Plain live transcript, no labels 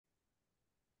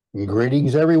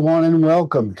Greetings, everyone, and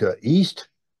welcome to East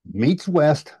Meets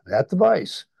West at the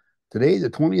Vice. Today, the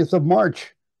 20th of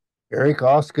March, Eric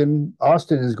Austin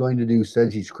is going to do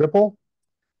Seiji's Cripple,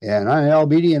 and I'm Al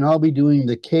Beatty, and I'll be doing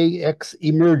the KX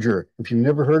Emerger. If you've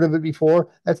never heard of it before,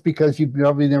 that's because you've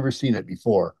probably never seen it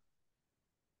before.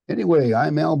 Anyway,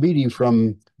 I'm Al Beatty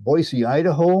from Boise,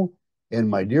 Idaho, and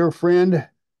my dear friend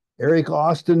Eric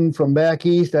Austin from back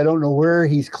east. I don't know where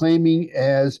he's claiming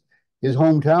as his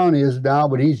hometown is now,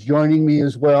 but he's joining me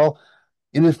as well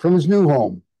from his new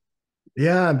home.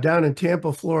 Yeah, I'm down in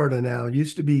Tampa, Florida now. It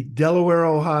used to be Delaware,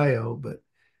 Ohio, but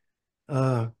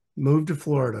uh moved to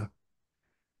Florida.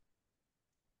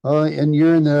 And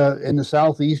you're in the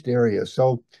southeast area.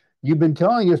 So you've been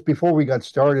telling us before we got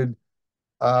started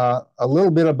a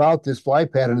little bit about this fly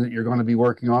pattern that you're going to be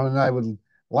working on, and I would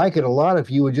like it a lot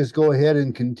if you would just go ahead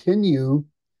and continue,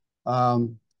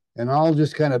 um, and I'll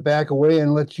just kind of back away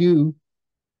and let you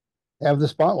have the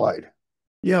spotlight.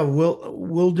 Yeah,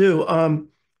 we'll do.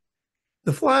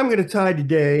 The fly I'm going to tie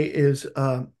today is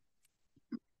a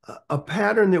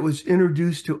pattern that was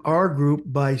introduced to our group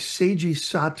by Seiji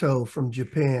Sato from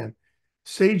Japan.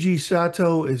 Seiji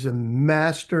Sato is a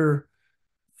master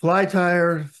fly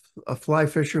tyer, a fly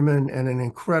fisherman, and an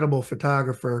incredible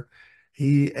photographer.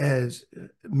 He has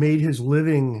made his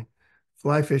living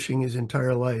fly fishing his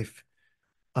entire life.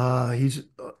 He's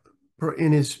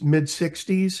in his mid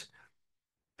 60s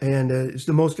and is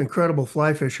the most incredible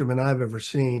fly fisherman I've ever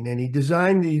seen. And he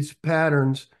designed these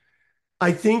patterns.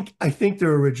 I think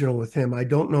they're original with him. I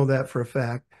don't know that for a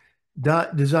fact.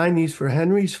 Designed these for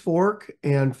Henry's Fork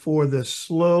and for the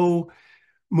slow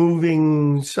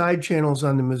moving side channels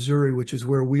on the Missouri, which is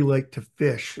where we like to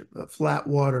fish, flat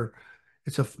water.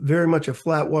 It's a very much a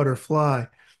flat water fly.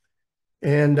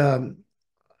 And let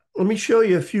me show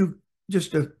you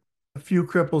just a few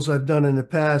cripples I've done in the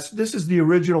past. This is the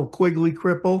original Quigley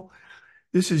cripple.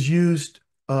 This is used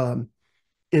in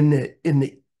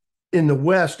the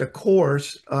West, of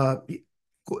course.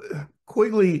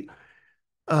 Quigley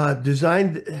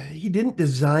designed. He didn't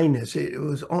design this. It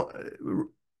was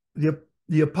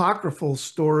the apocryphal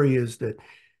story is that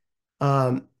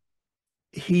um,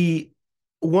 he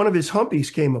one of his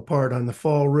humpies came apart on the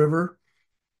Fall River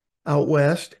out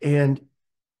west, and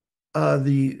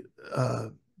the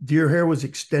deer hair was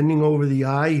extending over the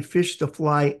eye. He fished the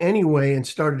fly anyway and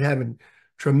started having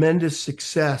tremendous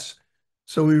success.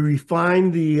 So we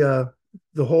refined the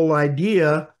whole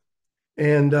idea,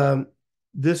 and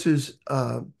this is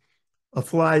a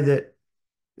fly that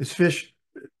is fished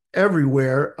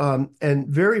everywhere and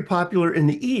very popular in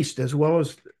the East as well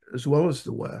as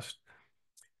the West.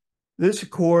 This,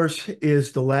 of course,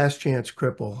 is the Last Chance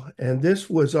Cripple, and this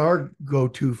was our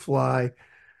go-to fly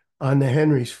on the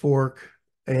Henry's Fork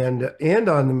and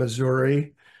on the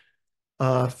Missouri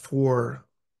for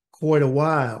quite a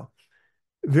while.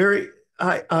 Very,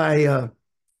 I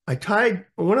tied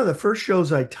one of the first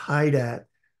shows I tied at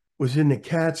was in the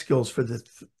Catskills for the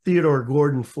Theodore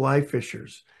Gordon Fly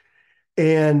Fishers,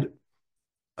 and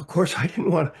of course I didn't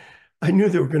want. I knew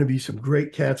there were going to be some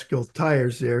great Catskill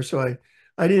tires there, so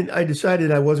I didn't. I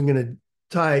decided I wasn't going to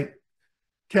tie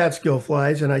Catskill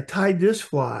flies, and I tied this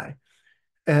fly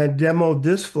and demoed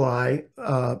this fly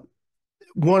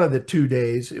one of the 2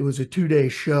 days. It was a 2 day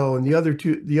show, and the other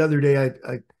day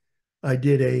I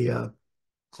did a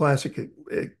classic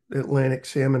Atlantic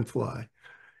salmon fly.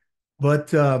 But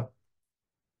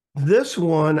this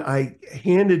one I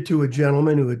handed to a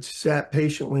gentleman who had sat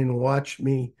patiently and watched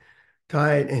me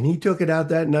tie it, and he took it out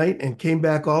that night and came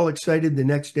back all excited the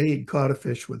next day. He'd caught a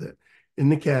fish with it in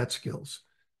the Catskills.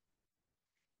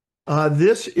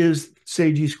 This is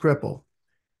Seiji's Cripple,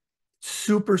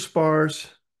 super sparse,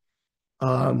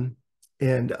 um,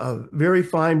 and a very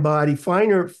fine body.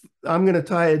 Finer, I'm going to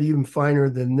tie it even finer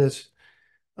than this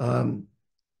um,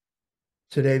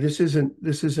 today. This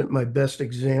isn't my best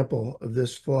example of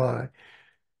this fly.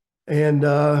 And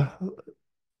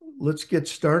let's get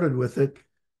started with it.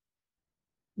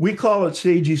 We call it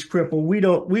Seiji's Cripple. We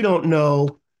don't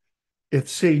know if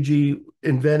Seiji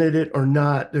invented it or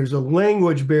not. There's a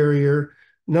language barrier.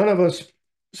 None of us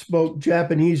spoke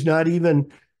Japanese, not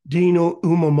even Dean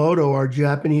Umamoto, our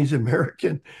Japanese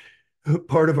American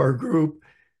part of our group.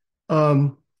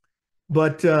 Um,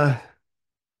 but let's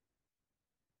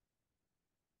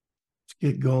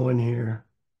get going here.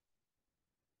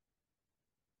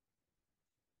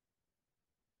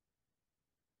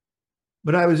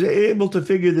 But I was able to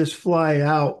figure this fly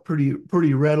out pretty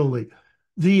readily.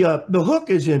 The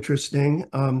hook is interesting.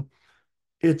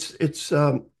 It's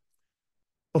a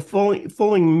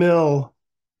fulling mill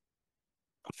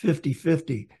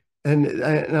 50/50, and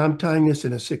I'm tying this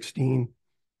in a 16.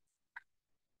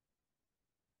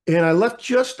 And I left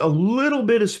just a little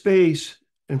bit of space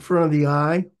in front of the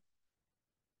eye.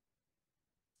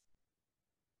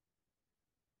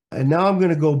 And now I'm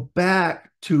going to go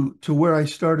back to where I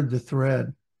started the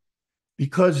thread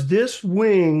because this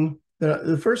wing,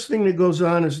 the first thing that goes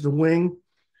on is the wing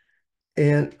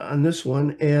and on this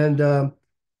one, and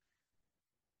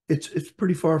it's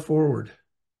pretty far forward.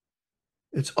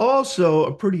 It's also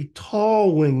a pretty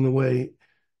tall wing the way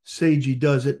Seiji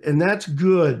does it, and that's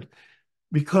good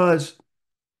because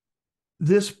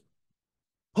this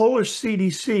Polish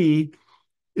CDC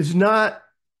is not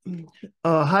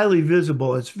highly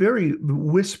visible. It's very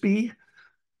wispy.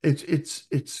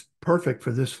 It's perfect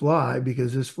for this fly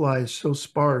because this fly is so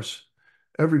sparse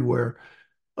everywhere.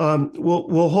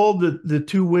 We'll hold the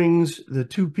two wings, the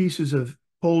two pieces of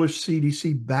Polish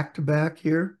CDC back to back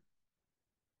here.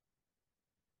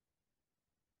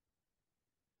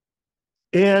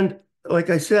 And like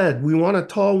I said, we want a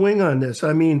tall wing on this.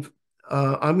 I mean,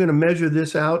 I'm going to measure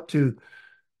this out to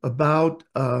about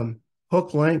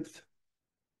hook length.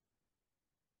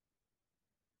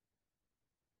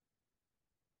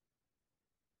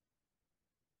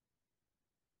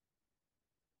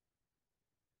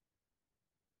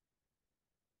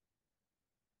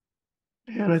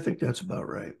 And I think that's about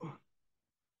right.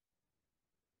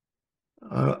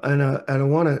 And I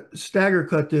want to stagger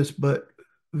cut this, but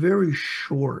very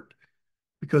short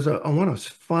because I want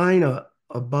to find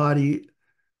a body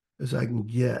as I can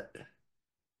get.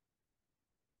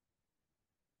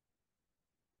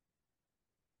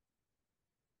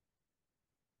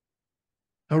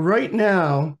 Now, right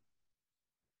now,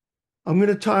 I'm going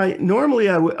to tie. Normally,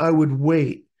 I would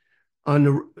wait on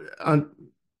the on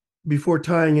before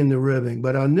tying in the ribbing,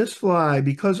 but on this fly,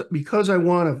 because I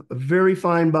want a very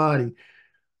fine body,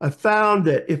 I found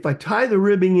that if I tie the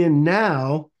ribbing in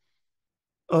now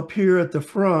up here at the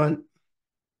front,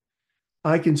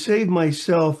 I can save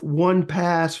myself one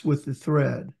pass with the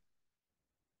thread.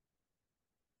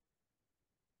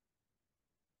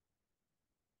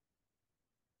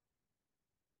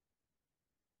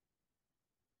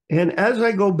 And as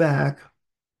I go back,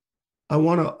 I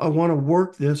want to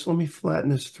work this. Let me flatten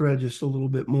this thread just a little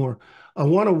bit more. I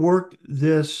want to work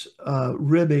this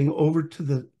ribbing over to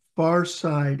the far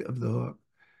side of the hook.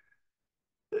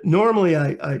 Normally,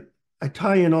 I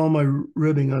tie in all my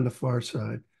ribbing on the far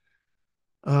side.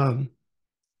 Um,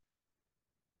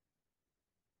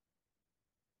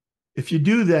 if you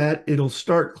do that, it'll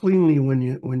start cleanly when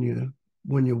you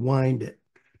wind it.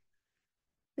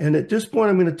 And at this point,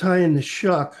 I'm going to tie in the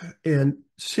shuck. And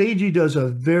Seiji does a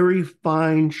very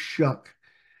fine shuck.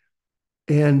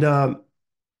 And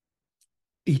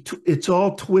it's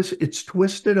all it's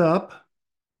twisted up.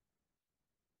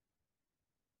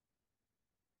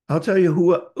 I'll tell you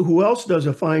who else does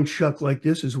a fine shuck like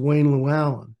this is Wayne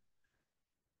Llewellyn.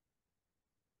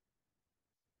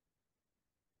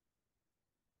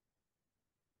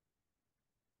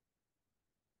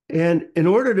 And in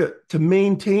order to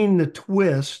maintain the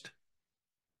twist,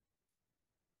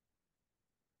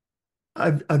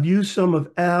 I've used some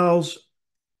of Al's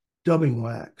dubbing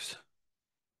wax.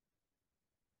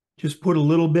 Just put a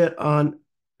little bit on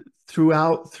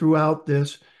throughout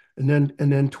this, and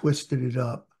then twisted it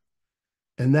up,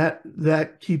 and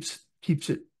that keeps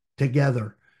it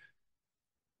together.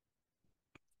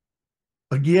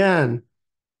 Again,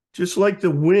 just like the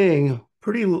wing,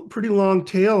 pretty long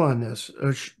tail on this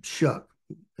shuck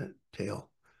tail.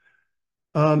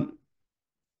 And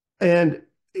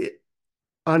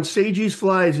on Seiji's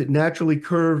flies, it naturally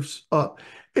curves up.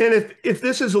 And if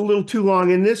this is a little too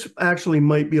long, and this actually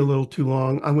might be a little too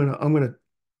long, I'm gonna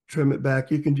trim it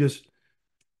back. You can just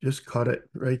cut it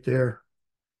right there.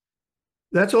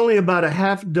 That's only about a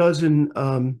half dozen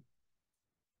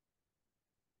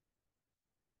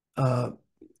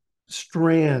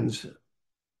strands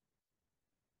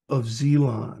of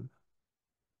Zelon.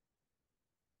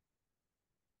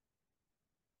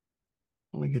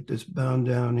 Let me get this bound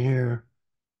down here.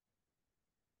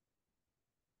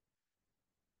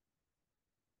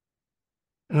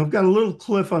 And I've got a little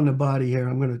cliff on the body here.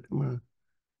 I'm gonna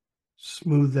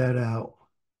smooth that out.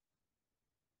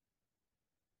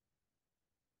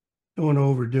 Don't want to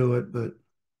overdo it, but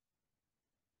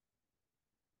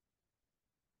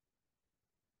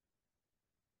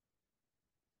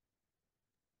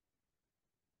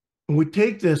we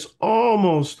take this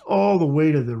almost all the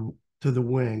way to the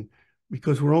wing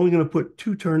because we're only going to put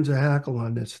 2 turns of hackle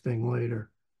on this thing later.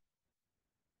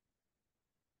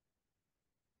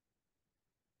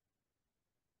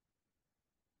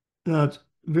 Now it's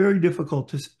very difficult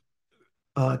to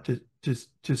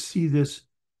see this.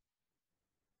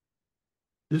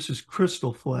 This is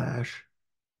crystal flash.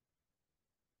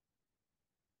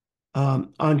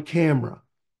 on camera.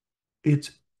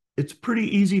 It's it's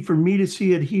pretty easy for me to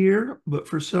see it here, but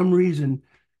for some reason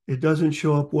it doesn't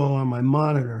show up well on my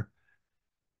monitor.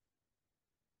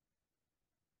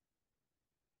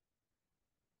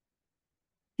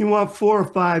 You want 4 or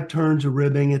 5 turns of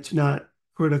ribbing. It's not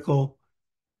critical.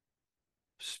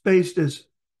 Spaced as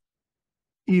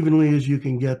evenly as you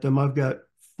can get them. I've got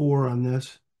 4 on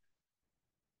this.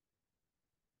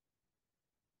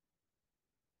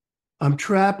 I'm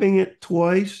trapping it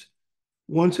twice,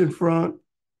 once in front,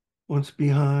 once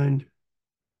behind,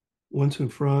 once in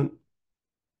front,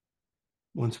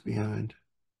 once behind.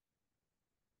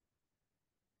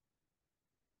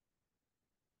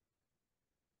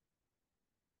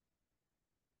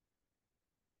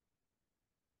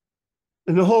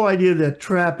 And the whole idea of that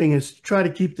trapping is to try to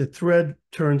keep the thread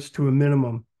turns to a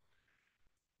minimum.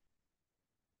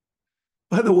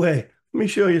 By the way, let me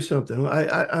show you something.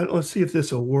 Let's see if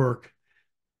this will work.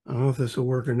 I don't know if this will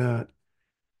work or not.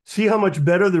 See how much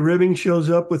better the ribbing shows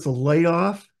up with the light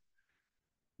off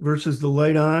versus the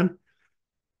light on?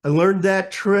 I learned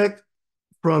that trick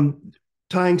from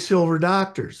tying Silver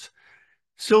Doctors.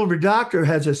 Silver Doctor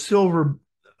has a silver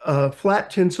flat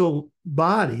tinsel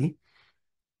body,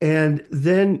 and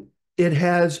then it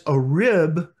has a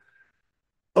rib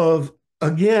of,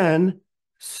 again,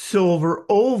 silver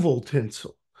oval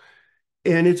tinsel.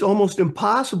 And it's almost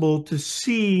impossible to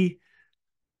see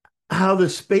how the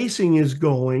spacing is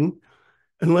going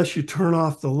unless you turn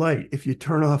off the light. If you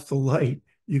turn off the light,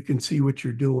 you can see what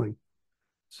you're doing.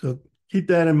 So keep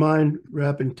that in mind,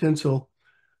 wrapping tinsel.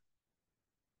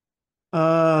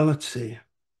 Let's see.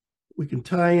 We can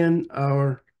tie in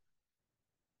our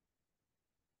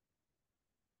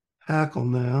hackle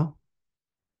now.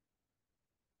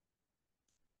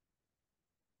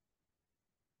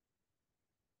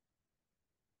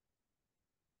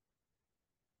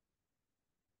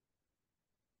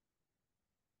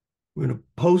 We're going to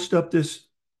post up this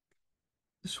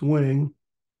wing,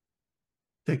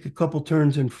 take a couple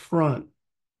turns in front.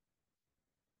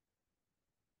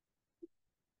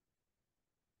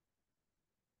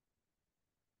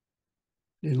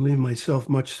 Didn't leave myself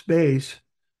much space.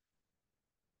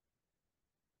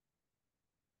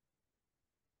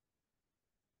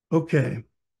 Okay.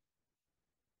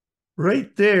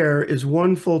 Right there is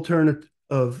one full turn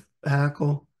of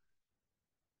hackle.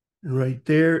 And right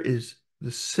there is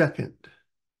the second.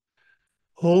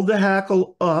 Hold the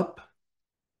hackle up.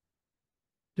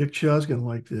 Dick Shaw's going to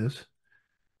like this,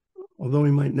 although he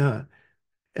might not.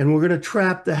 And we're going to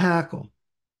trap the hackle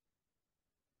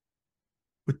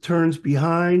with turns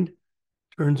behind,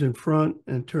 turns in front,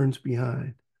 and turns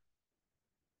behind.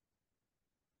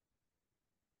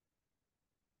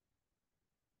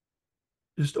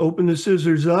 Just open the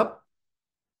scissors up.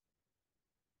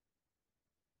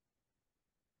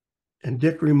 And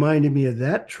Dick reminded me of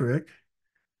that trick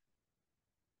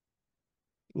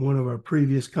in one of our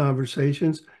previous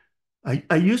conversations.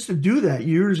 I used to do that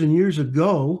years and years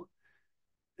ago,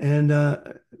 and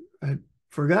I'd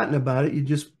forgotten about it. You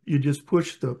just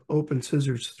push the open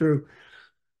scissors through.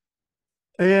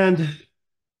 And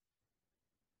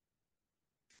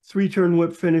 3-turn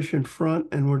whip finish in front,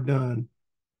 and we're done.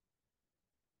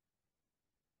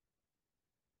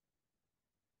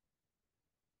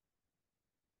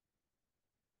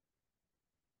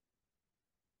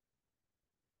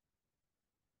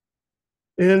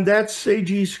 And that's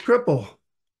Seiji's Cripple.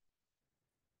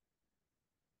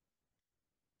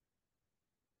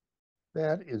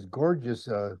 That is gorgeous,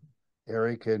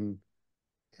 Eric. And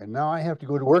now I have to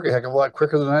go to work a heck of a lot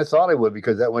quicker than I thought I would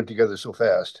because that went together so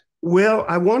fast. Well,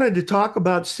 I wanted to talk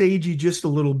about Seiji just a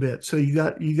little bit, so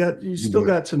you still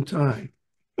got some time.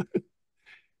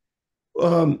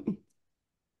 The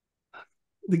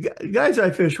guys I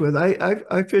fish with,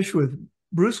 I fish with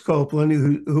Bruce Copeland,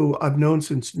 who I've known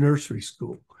since nursery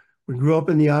school. We grew up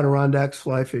in the Adirondacks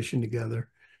fly fishing together.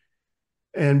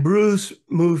 And Bruce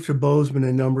moved to Bozeman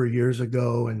a number of years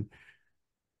ago and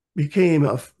became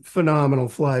a phenomenal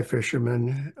fly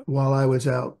fisherman while I was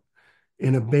out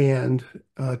in a band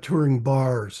touring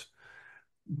bars.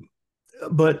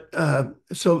 But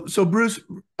so Bruce,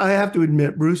 I have to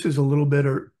admit, Bruce is a little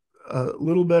better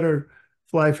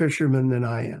fly fisherman than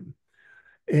I am.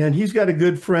 And he's got a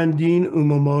good friend, Dean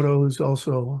Umamoto, who's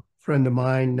also a friend of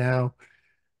mine now,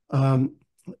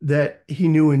 that he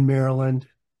knew in Maryland.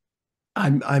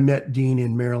 I met Dean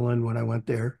in Maryland when I went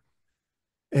there,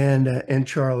 and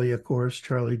Charlie, of course,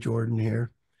 Charlie Jordan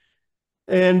here,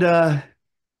 and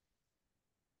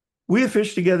we have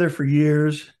fished together for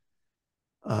years.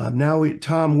 Now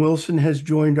Tom Wilson has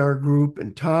joined our group,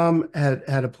 and Tom had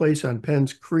a place on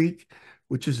Penns Creek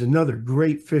which is another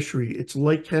great fishery. It's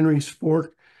Lake Henry's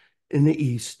Fork in the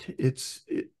east.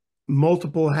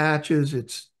 Multiple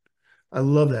hatches. I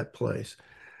love that place.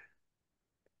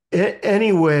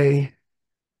 Anyway,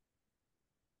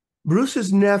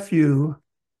 Bruce's nephew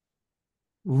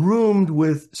roomed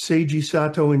with Seiji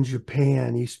Sato in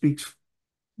Japan.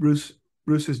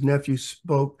 Bruce's nephew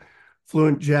spoke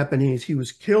fluent Japanese. He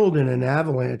was killed in an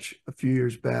avalanche a few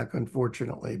years back,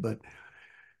 unfortunately, but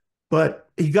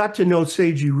he got to know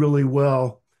Seiji really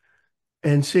well.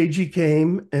 And Seiji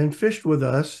came and fished with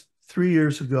us 3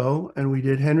 years ago, and we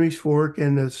did Henry's Fork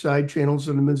and the side channels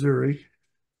of the Missouri,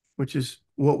 which is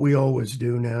what we always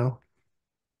do now,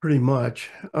 pretty much.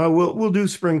 We'll do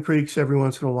spring creeks every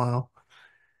once in a while.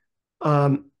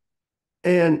 And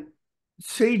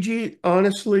Seiji,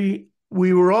 honestly,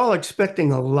 we were all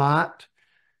expecting a lot,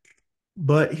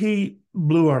 but he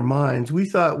blew our minds. We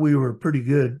thought we were pretty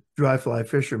good dry fly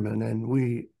fishermen, and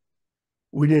we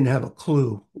didn't have a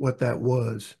clue what that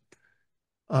was.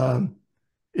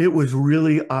 It was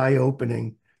really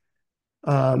eye-opening.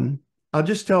 I'll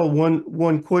just tell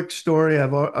one quick story.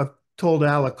 I've told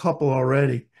Al a couple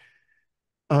already.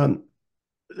 I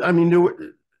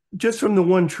mean, just from the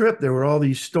one trip, there were all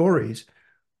these stories.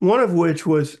 One of which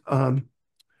was John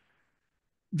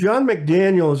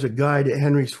McDaniel is a guide at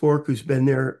Henry's Fork who's been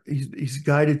there. He's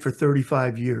guided for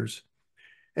 35 years.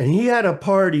 And he had a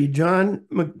party. John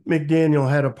McDaniel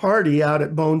had a party out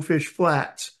at Bonefish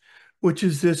Flats, which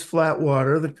is this flat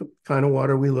water, the kind of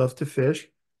water we love to fish.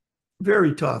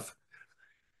 Very tough.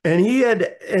 And he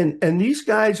had, and these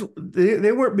guys,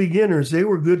 they weren't beginners. They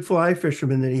were good fly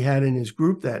fishermen that he had in his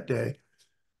group that day.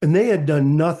 And they had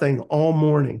done nothing all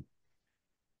morning.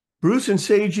 Bruce and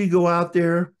Seiji go out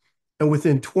there, and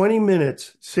within 20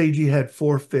 minutes, Seiji had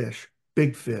 4 fish,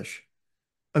 big fish.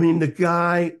 I mean, the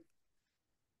guy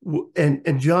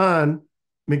and John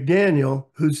McDaniel,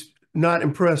 who's not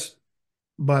impressed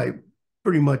by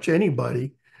pretty much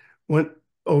anybody, went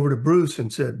over to Bruce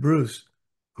and said, "Bruce,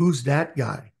 who's that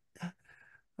guy?"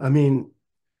 I mean,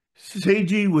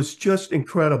 Seiji was just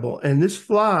incredible. And this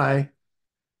fly,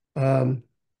 I'm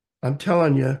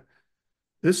telling you,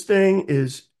 this thing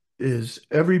is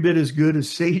every bit as good as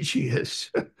Seiji is.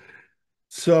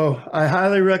 So I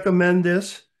highly recommend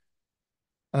this.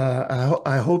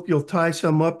 I hope you'll tie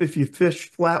some up if you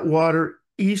fish flat water,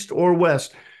 east or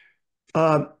west.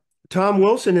 Tom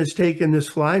Wilson has taken this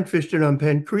fly and fished it on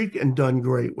Penn Creek and done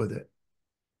great with it.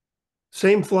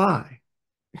 Same fly,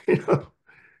 you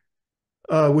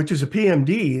know, which is a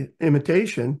PMD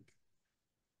imitation,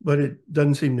 but it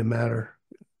doesn't seem to matter.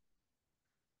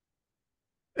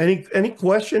 Any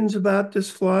questions about this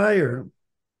fly or?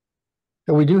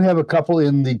 And we do have a couple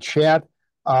in the chat.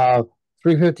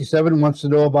 357 wants to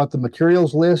know about the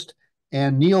materials list,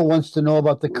 and Neil wants to know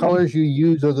about the colors you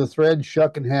use of the thread,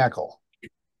 shuck, and hackle.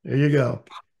 There you go.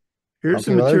 Here's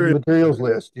Okay, the material. the materials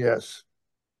list. Yes.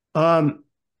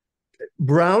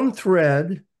 Brown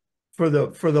thread for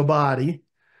the body.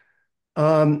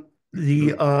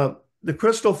 The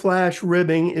crystal flash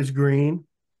ribbing is green.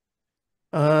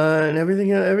 And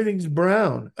everything's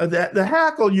brown. The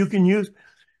hackle you can use.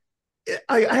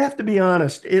 I have to be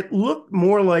honest. It looked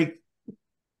more like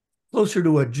closer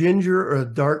to a ginger or a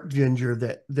dark ginger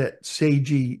that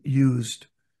Seiji used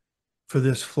for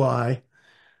this fly.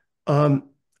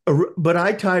 But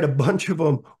I tied a bunch of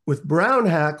them with brown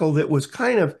hackle that was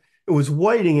it was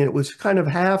whiting, and it was kind of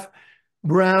half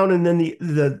brown, and then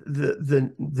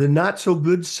the not so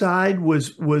good side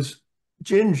was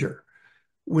ginger,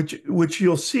 which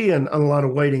you'll see in a lot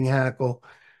of whiting hackle,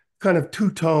 kind of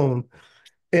two-tone.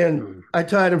 And I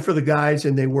tied them for the guys,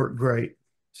 and they worked great.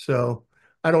 So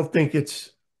I don't think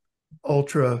it's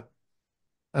ultra.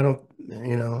 I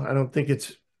don't think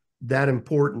it's that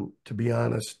important, to be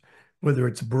honest, whether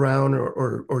it's brown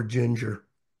or ginger.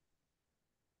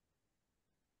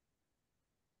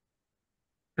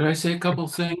 Can I say a couple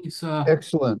things?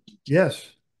 Excellent.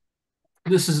 Yes.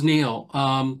 This is Neil.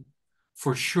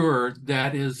 For sure,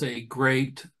 that is a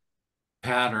great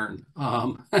pattern.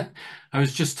 I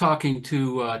was just talking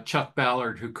to Chuck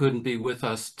Ballard, who couldn't be with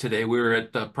us today. We were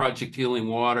at Project Healing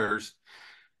Waters,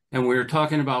 and we were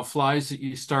talking about flies that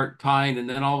you start tying, and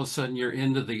then all of a sudden you're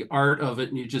into the art of it,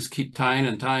 and you just keep tying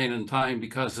and tying and tying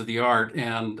because of the art.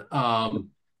 And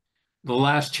the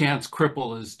Last Chance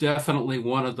Cripple is definitely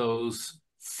one of those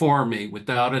for me,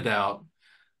 without a doubt.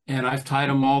 And I've tied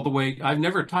them all the way. I've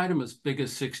never tied them as big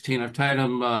as 16. I've tied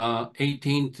them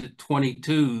 18 to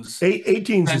 22s.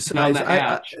 18's the size.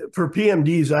 For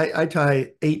PMDs, I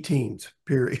tie 18s,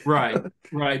 period. Right.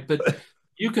 But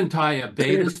you can tie a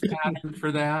Betas pattern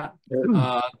for that.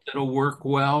 That'll work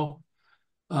well.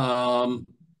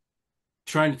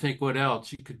 trying to think what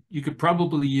else you could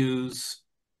probably use.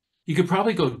 You could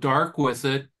probably go dark with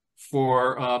it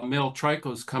for male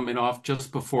tricos coming off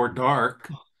just before dark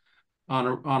on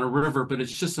a river, but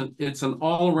it's an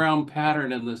all around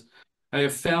pattern in this. I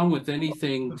have found with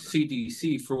anything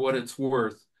CDC for what it's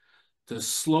worth, the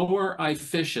slower I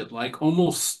fish it, like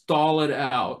almost stall it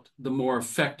out, the more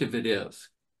effective it is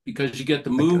because you get the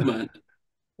movement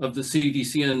of the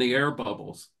CDC and the air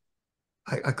bubbles.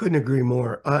 I couldn't agree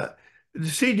more. The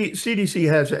CDC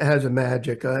has a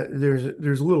magic.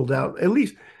 There's little doubt. At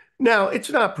least now, it's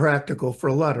not practical for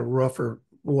a lot of rougher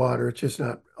water. It's just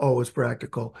not always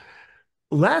practical.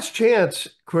 Last Chance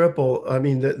Cripple. I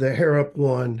mean, the hair up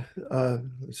one.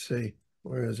 Let's see,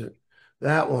 where is it?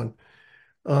 That one.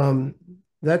 Um,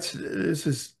 this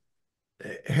is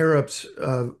hair up's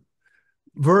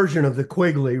version of the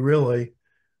Quigley, really.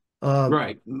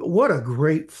 Right, What a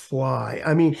great fly.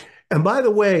 I mean, and by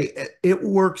the way, it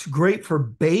works great for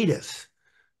Betas.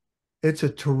 It's a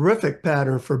terrific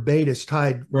pattern for Betas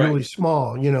tied really right,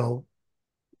 small, you know.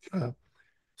 Uh,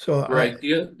 so I, right.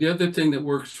 The other thing that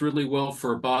works really well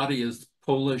for a body is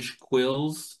Polish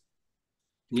quills.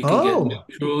 You can get oh,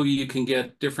 neutral, you can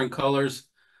get different colors.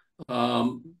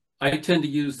 I tend to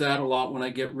use that a lot when I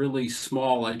get really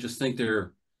small. I just think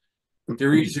they're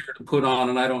easier to put on,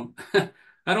 and I don't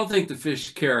I don't think the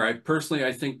fish care.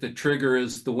 I think the trigger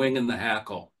is the wing and the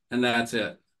hackle, and that's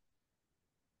it.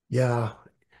 yeah.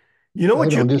 You know I what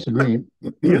don't disagree.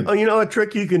 you know a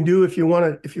trick you can do if you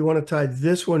want to tie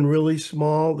this one really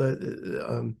small,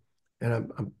 and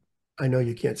I know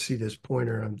you can't see this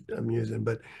pointer I'm using,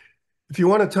 but if you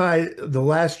want to tie the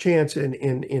Last Chance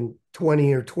in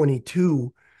 20 or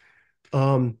 22,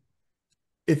 um,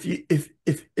 if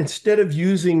instead of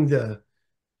using the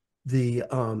the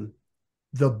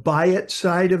biot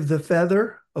side of the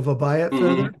feather of a biot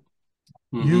feather,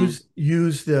 Hmm. Hmm.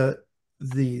 use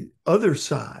the other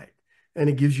side, and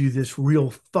it gives you this real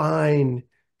fine,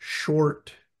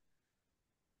 short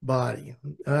body.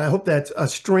 I hope that's a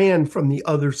strand from the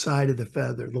other side of the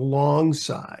feather, the long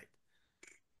side.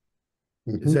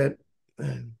 Is Mhm.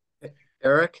 that,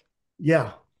 Eric,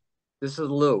 yeah. this is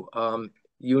Lou.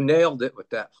 You nailed it with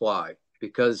that fly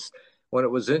because when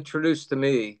it was introduced to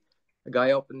me, the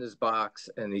guy opened his box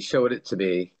and he showed it to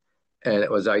me, and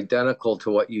it was identical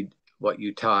to what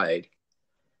you tied.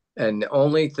 And the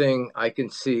only thing I can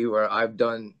see where I've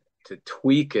done to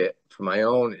tweak it for my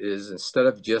own is instead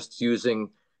of just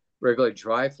using regular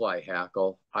dry fly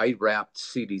hackle, I wrapped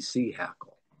CDC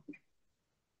hackle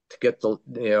to get the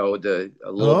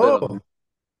a little bit of. Oh,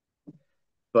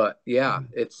 But yeah,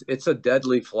 it's a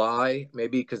deadly fly,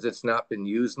 maybe because it's not been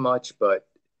used much, but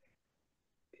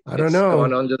I don't it's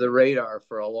gone know. under the radar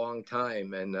for a long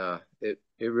time, and it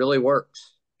really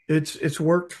works. It's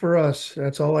worked for us.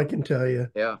 That's all I can tell you.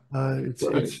 Yeah. Right. It's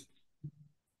A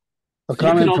You can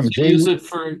comment also from Jay. use it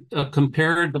for a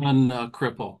comparadon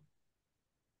cripple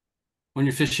when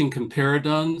you're fishing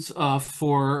comparadons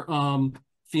for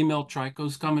female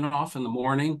tricos coming off in the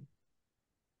morning.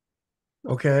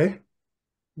 okay.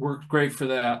 Worked great for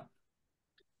that.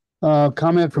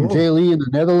 Comment from Jay Cool. Lee in the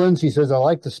Netherlands. He says, I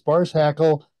like the sparse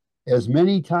hackle. As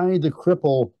many tie the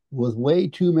cripple with way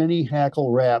too many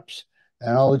hackle wraps.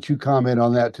 And I'll let you comment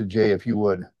on that to Jay if you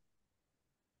would.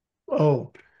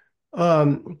 Oh,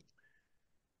 um,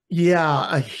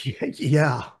 yeah,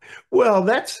 yeah. Well,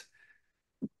 that's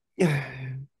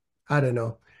I don't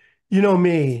know. You know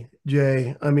me,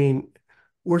 Jay. I mean,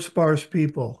 we're sparse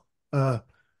people.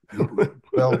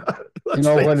 Well, you Let's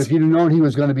know what? face If it. you'd have known he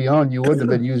was going to be on, you wouldn't have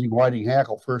been using whiting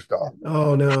hackle first off.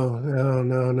 Oh no, no,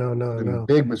 no, no, no, no.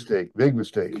 Big mistake. Big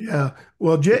mistake. Yeah.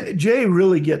 Well, Jay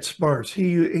really gets sparse.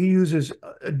 He uses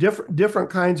different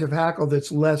kinds of hackle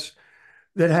that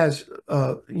has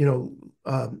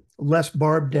less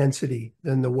barb density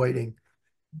than the whiting.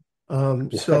 Yeah,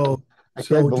 I can't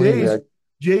So believe that.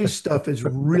 Jay's stuff is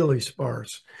really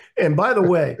sparse. And by the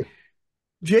way,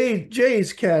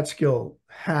 Jay's Catskill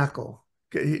hackle.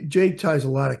 Jay ties a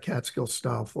lot of Catskill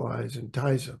style flies and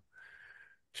ties them.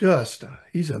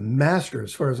 He's a master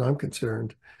as far as I'm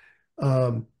concerned.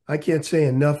 I can't say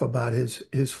enough about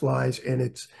his flies, and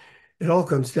it all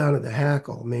comes down to the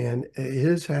hackle, man.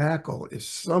 His hackle is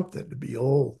something to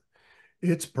behold.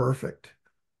 It's perfect.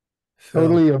 So,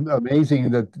 Totally amazing.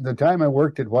 The time I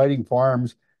worked at Whiting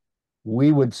Farms,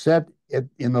 we would sit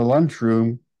in the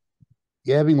lunchroom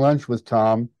having lunch with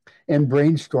Tom and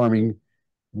brainstorming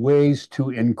ways to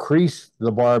increase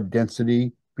the barb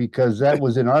density because that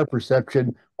was in our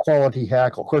perception quality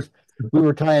hackle. Of course, we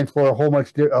were tying for a whole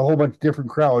bunch different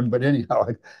crowd, but anyhow,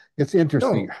 it's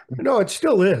interesting. no, it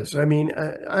still is. I mean,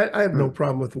 I have no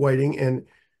problem with whiting,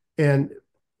 and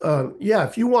Yeah,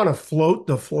 if you want to float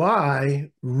the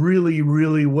fly really,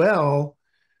 really well,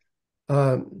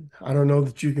 I don't know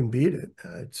that you can beat it.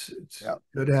 It's Yeah.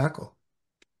 good hackle.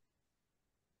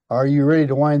 Are you ready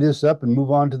to wind this up and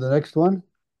move on to the next one?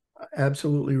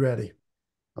 Absolutely ready.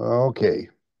 Okay.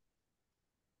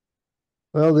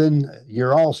 Well, then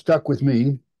you're all stuck with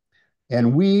me.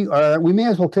 And we may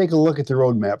as well take a look at the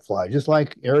roadmap fly, just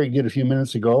like Eric did a few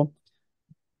minutes ago.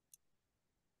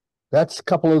 That's a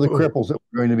couple of the Oh, cripples that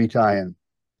we're going to be tying.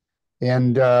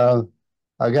 And I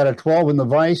got a 12 in the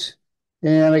vise,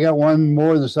 and I got one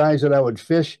more the size that I would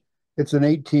fish. It's an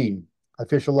 18. I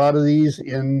fish a lot of these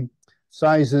in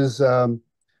sizes uh,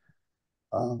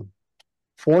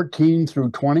 14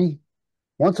 through 20.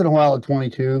 Once in a while at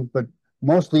 22, but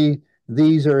mostly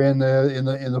these are in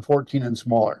the 14 and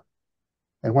smaller.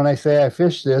 And when I say I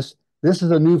fish this, this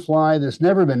is a new fly that's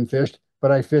never been fished,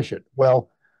 but I fish it. Well,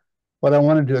 what I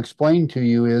wanted to explain to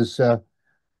you is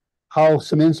how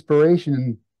some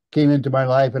inspiration came into my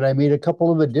life, and I made a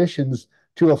couple of additions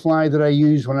to a fly that I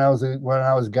used when I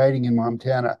was guiding in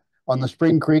Montana on the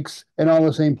spring creeks and all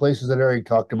the same places that Eric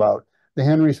talked about, the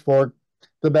Henry's Fork,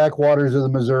 the backwaters of the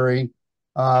Missouri.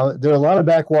 There are a lot of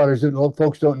backwaters that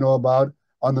folks don't know about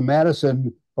on the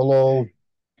Madison below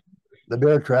the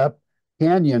Bear Trap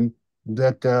Canyon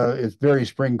that is very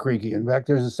spring creeky. In fact,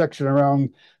 there's a section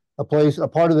around a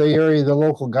part of the area the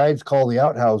local guides call the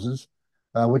outhouses,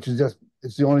 which is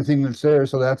it's the only thing that's there.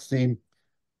 So that's the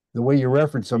way you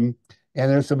reference them. And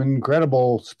there's some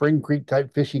incredible Spring Creek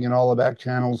type fishing in all the back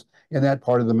channels in that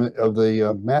part of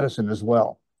the Madison as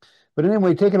well. But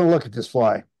anyway, taking a look at this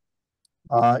fly,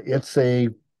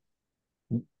 I'm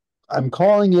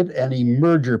calling it an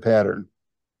emerger pattern.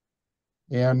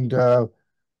 And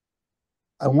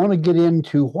I want to get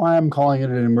into why I'm calling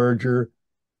it an emerger,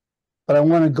 but I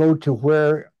want to go to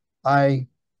where I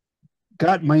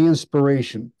got my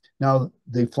inspiration. Now,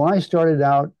 the fly started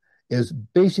out as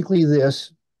basically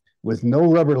this with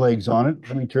no rubber legs on it.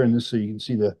 Let me turn this so you can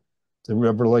see the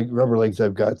rubber legs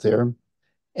I've got there.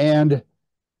 And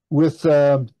with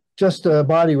just a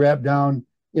body wrap down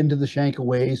into the shank of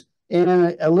ways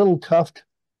and a little tuft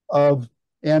of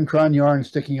Antron yarn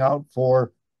sticking out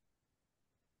for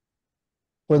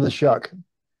the shuck.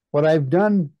 What I've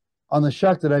done on the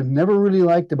shuck that I've never really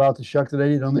liked about the shuck that I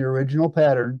did on the original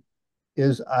pattern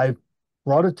is I've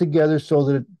brought it together so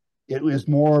that it is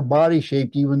more body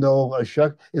shaped, even though a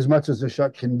shuck, as much as a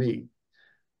shuck can be.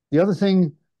 The other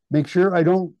thing, make sure I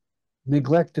don't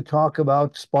neglect to talk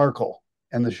about sparkle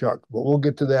and the shuck, but we'll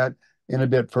get to that in a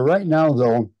bit. For right now,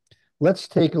 though, let's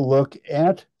take a look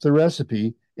at the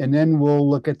recipe and then we'll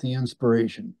look at the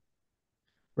inspiration.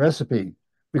 Recipe,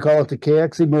 we call it the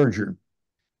KX Emerger.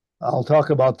 I'll talk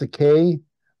about the K.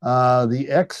 The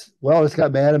X, well, it's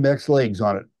got Madam X legs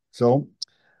on it. So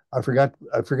I forgot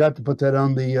to put that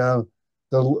on the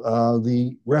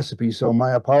recipe. So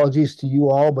my apologies to you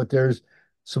all, but there's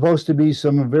supposed to be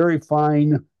some very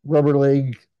fine rubber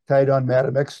leg tied on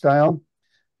Madam X style.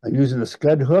 I'm using a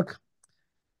scud hook,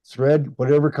 thread,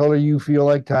 whatever color you feel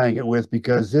like tying it with,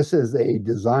 because this is a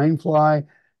design fly,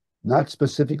 not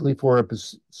specifically for a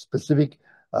specific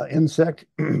insect.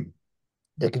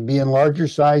 It can be in larger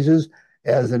sizes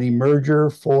as an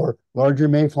emerger for larger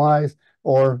mayflies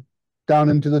or down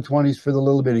into the 20s for the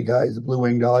little bitty guys, the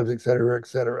blue-winged olives, et cetera, et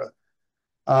cetera.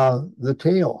 The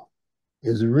tail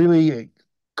is really,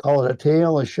 call it a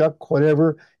tail, a shuck,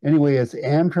 whatever. Anyway, it's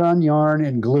Antron yarn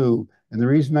and glue. And the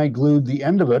reason I glued the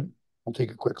end of it, I'll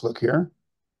take a quick look here.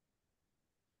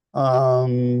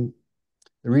 The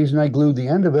reason I glued the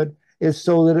end of it is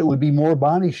so that it would be more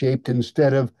body shaped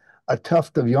instead of a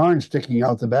tuft of yarn sticking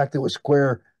out the back that was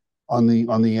square on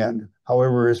the end.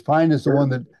 However, as fine as the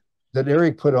one that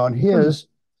Eric put on his,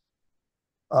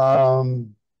 as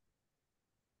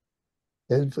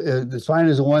fine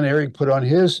as the one Eric put on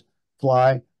his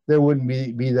fly, there wouldn't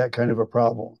be that kind of a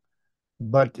problem.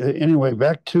 But anyway,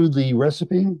 back to the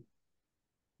recipe.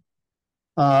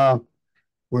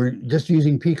 We're just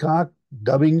using peacock,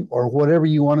 dubbing, or whatever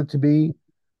you want it to be.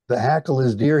 The hackle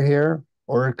is deer hair,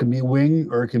 or it can be wing,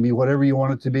 or it can be whatever you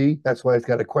want it to be. That's why it's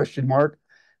got a question mark.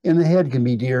 And the head can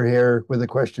be deer hair with a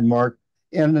question mark.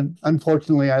 And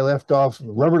unfortunately, I left off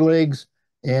rubber legs,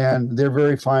 and they're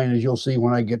very fine, as you'll see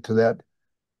when I get to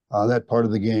that part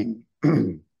of the game.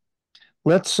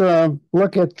 Let's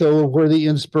look at where the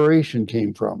inspiration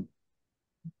came from.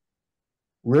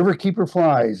 Riverkeeper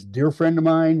Flies, dear friend of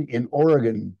mine in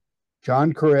Oregon,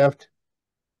 John Careft,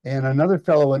 and another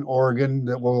fellow in Oregon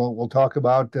that we'll talk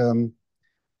about,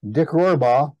 Dick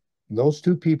Rohrbaugh. Those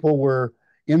two people were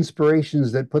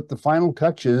inspirations that put the final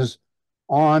touches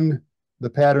on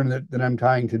the pattern that I'm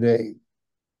tying today.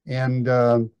 And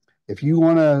if you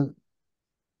want to,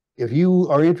 if you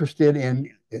are interested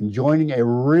in joining a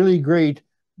really great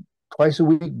twice a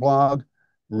week blog,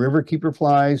 Riverkeeper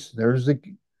Flies, there's the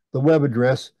web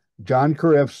address. John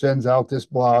Cariff sends out this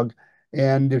blog.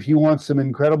 And if you want some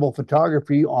incredible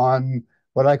photography on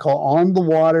what I call on the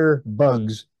water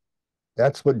bugs,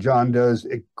 that's what John does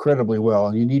incredibly well.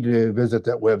 And you need to visit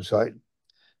that website.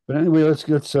 But anyway, let's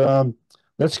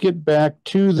get back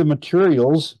to the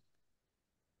materials.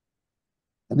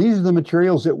 And these are the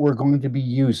materials that we're going to be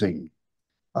using.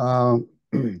 I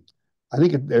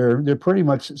think they're pretty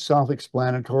much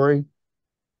self-explanatory.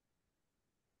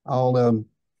 I'll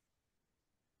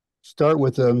start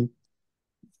with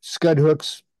scud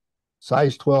hooks,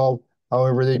 size 12,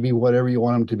 however they be, whatever you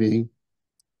want them to be.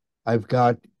 I've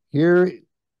got here,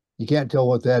 you can't tell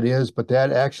what that is, but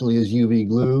that actually is UV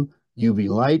glue, UV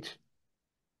light,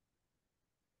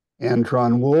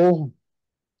 Antron wool,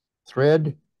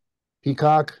 thread,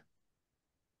 peacock,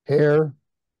 hair,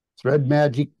 thread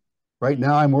magic. Right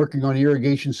now I'm working on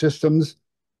irrigation systems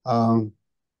for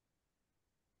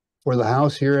the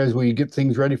house here as we get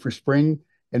things ready for spring.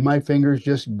 And my fingers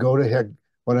just go to heck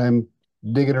when I'm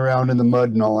digging around in the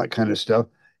mud and all that kind of stuff.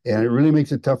 And it really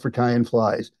makes it tough for tying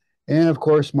flies. And of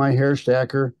course, my hair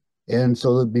stacker. And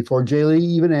so that before Jaylee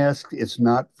even asks, it's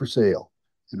not for sale.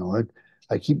 You know,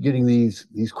 I keep getting these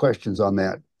questions on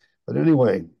that. But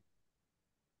anyway,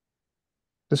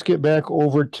 let's get back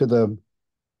over to the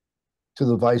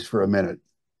vise for a minute.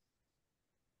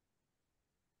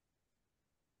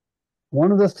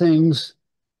 One of the things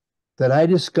that I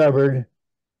discovered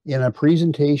in a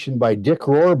presentation by Dick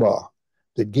Rohrbaugh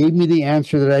that gave me the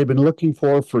answer that I'd been looking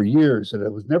for years, and I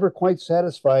was never quite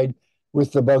satisfied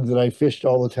with the bug that I fished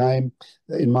all the time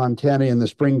in Montana in the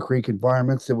Spring Creek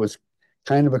environments. It was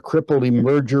kind of a crippled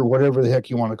emerger, whatever the heck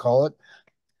you want to call it,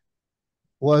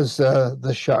 was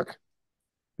the shuck.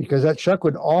 Because that shuck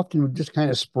would often just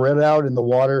kind of spread out in the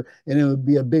water, and it would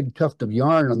be a big tuft of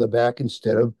yarn on the back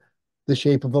instead of the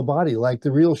shape of a body, like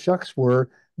the real shucks were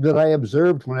that I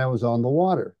observed when I was on the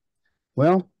water.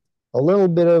 Well, a little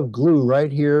bit of glue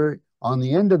right here on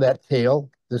the end of that tail,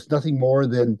 that's nothing more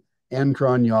than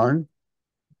Antron yarn,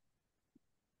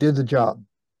 did the job.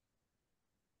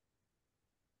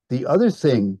 The other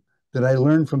thing that I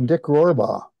learned from Dick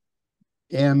Rohrbaugh,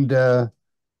 and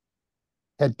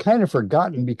had kind of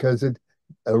forgotten because it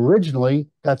originally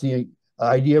got the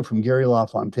idea from Gary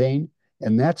LaFontaine,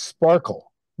 and that's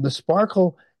sparkle. The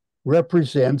sparkle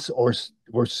represents or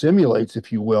simulates,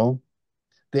 if you will,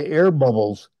 the air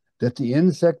bubbles that the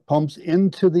insect pumps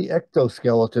into the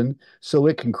ectoskeleton so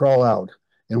it can crawl out.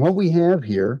 And what we have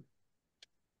here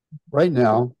right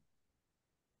now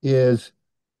is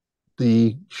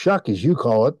the shuck, as you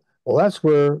call it. Well, that's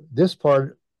where this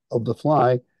part of the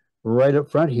fly right up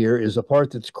front here is a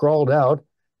part that's crawled out,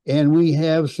 and we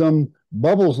have some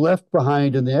bubbles left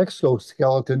behind in the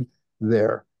exoskeleton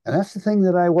there. And that's the thing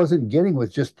that I wasn't getting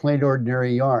with just plain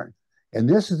ordinary yarn. And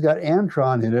this has got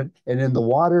Antron in it, and in the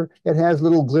water, it has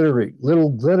little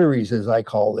glitteries, as I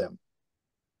call them.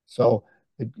 So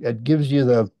it gives you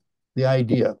the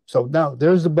idea. So now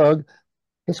there's the bug.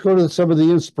 Let's go to some of the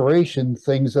inspiration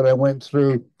things that I went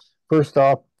through. First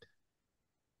off,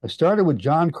 I started with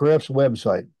John Cariff's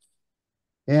website,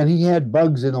 and he had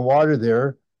bugs in the water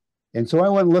there. And so I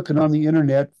went looking on the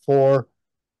internet for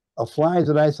a fly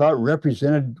that I thought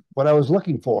represented what I was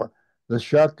looking for, the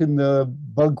shuck and the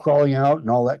bug crawling out and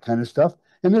all that kind of stuff.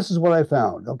 And this is what I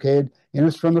found, okay? And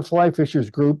it's from the Fly Fishers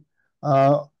group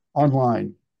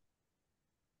online.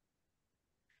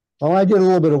 Well, I did a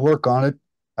little bit of work on it.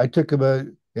 I took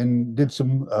and did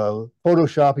some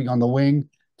photoshopping on the wing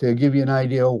to give you an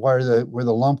idea of where the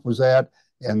lump was at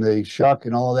and the shuck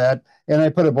and all of that. And I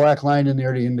put a black line in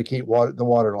there to indicate the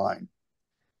water line.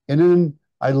 And then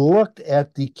I looked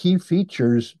at the key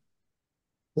features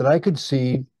that I could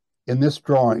see in this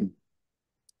drawing.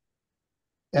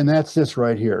 And that's this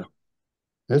right here.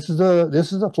 This is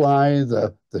a fly,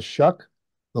 the shuck,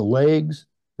 the legs,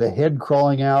 the head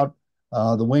crawling out,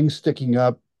 the wings sticking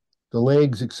up, the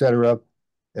legs, etc.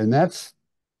 And that's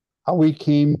how we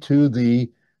came to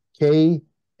the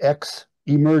KX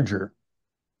emerger.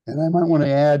 And I might want to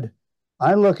add,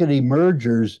 I look at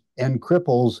emergers and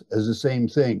cripples as the same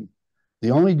thing. The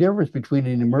only difference between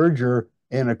an emerger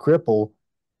and a cripple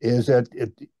is that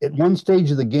at one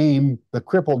stage of the game, the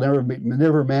cripple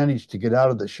never managed to get out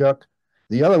of the shuck.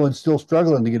 The other one's still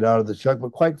struggling to get out of the shuck.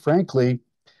 But quite frankly,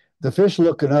 the fish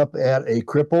looking up at a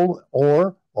cripple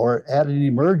or at an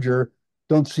emerger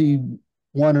don't see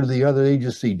one or the other. They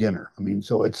just see dinner. I mean,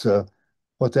 so it's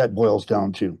what that boils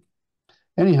down to.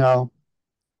 Anyhow,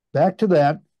 back to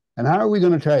that. And how are we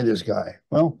going to tie this guy?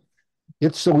 Well,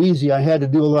 it's so easy. I had to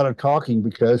do a lot of talking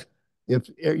because if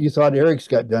you thought Eric's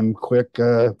got done quick,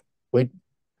 wait,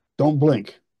 don't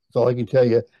blink. That's all I can tell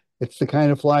you. It's the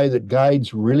kind of fly that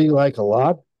guides really like a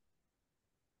lot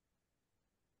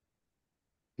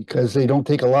because they don't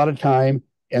take a lot of time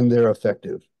and they're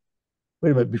effective. Wait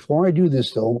a minute. Before I do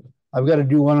this, though, I've got to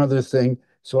do one other thing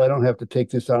so I don't have to take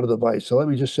this out of the vise. So let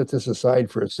me just set this aside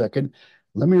for a second.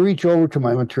 Let me reach over to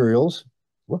my materials.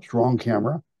 Whoops, wrong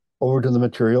camera. Over to the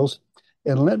materials.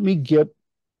 And let me get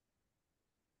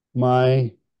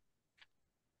my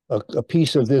a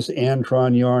piece of this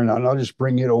Antron yarn, and I'll just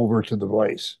bring it over to the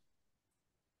vise.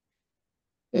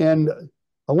 And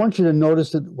I want you to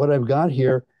notice that what I've got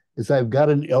here is I've got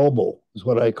an elbow, is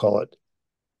what I call it.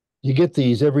 You get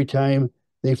these every time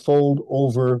they fold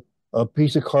over a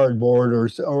piece of cardboard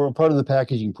or a part of the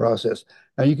packaging process.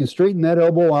 Now you can straighten that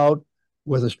elbow out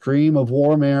with a stream of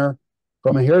warm air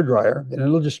from a hairdryer, and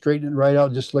it'll just straighten it right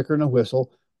out, just flickering a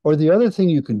whistle. Or the other thing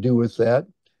you can do with that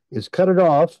is cut it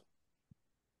off,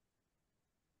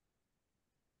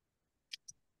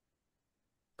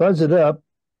 fuzz it up,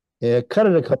 cut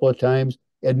it a couple of times,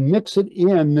 and mix it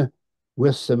in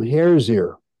with some hare's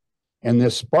ear. And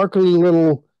this sparkly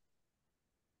little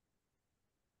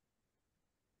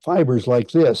fibers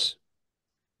like this,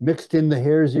 mixed in the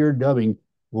hare's ear dubbing,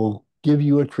 will give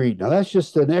you a treat. Now, that's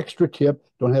just an extra tip.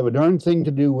 Don't have a darn thing to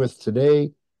do with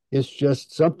today. It's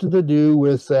just something to do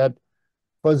with that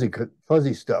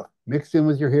fuzzy stuff. Mixed in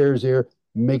with your hare's ear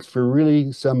makes for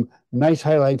really some nice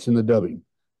highlights in the dubbing.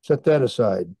 Set that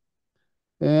aside.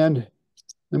 And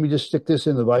let me just stick this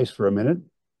in the vise for a minute.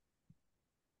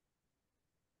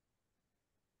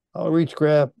 I'll reach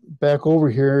back over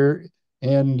here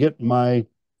and get my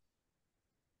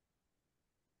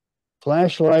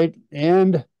flashlight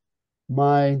and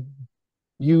my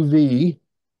UV,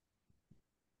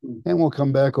 and we'll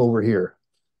come back over here.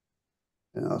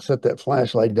 And I'll set that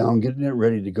flashlight down, getting it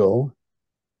ready to go.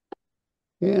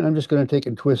 And I'm just going to take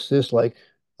and twist this like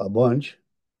a bunch.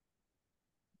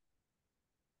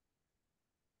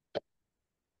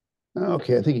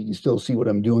 Okay, I think you can still see what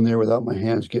I'm doing there without my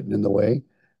hands getting in the way.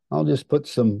 I'll just put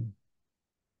some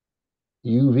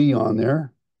UV on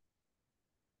there.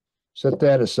 Set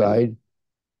that aside.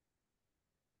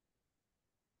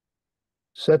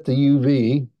 Set the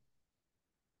UV.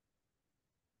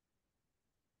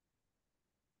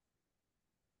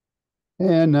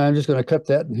 And I'm just going to cut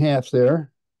that in half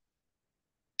there.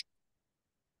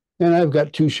 And I've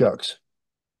got 2 shucks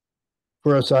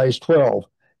for a size 12.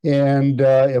 And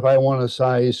if I want a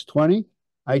size 20,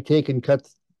 I take and cut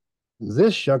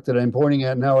this shuck that I'm pointing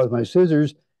at now with my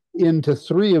scissors into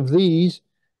 3 of these.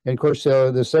 And of course,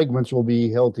 the segments will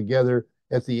be held together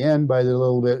at the end by the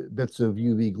little bits of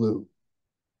UV glue.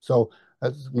 So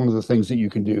that's one of the things that you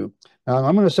can do. Now,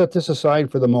 I'm going to set this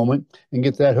aside for the moment and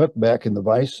get that hook back in the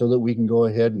vise so that we can go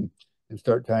ahead and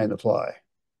start tying the fly.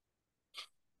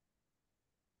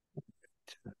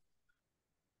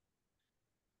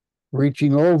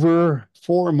 Reaching over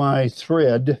for my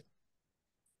thread.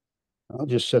 I'll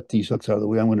just set these hooks out of the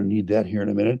way. I'm going to need that here in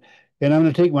a minute. And I'm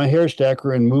going to take my hair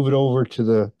stacker and move it over to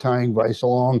the tying vise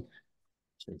along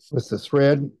with the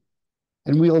thread.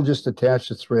 And we'll just attach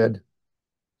the thread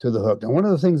to the hook. Now, one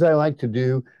of the things I like to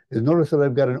do is notice that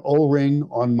I've got an O-ring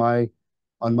on my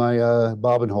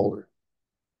bobbin holder.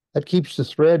 That keeps the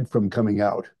thread from coming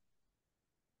out.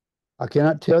 I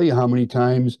cannot tell you how many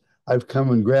times I've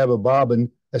come and grab a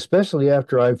bobbin, especially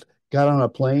after I've got on a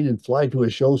plane and fly to a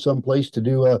show someplace to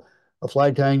do a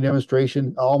fly tying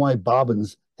demonstration. All my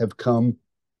bobbins have come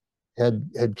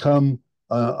undone,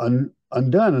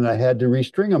 and I had to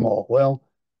restring them all. Well,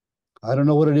 I don't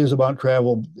know what it is about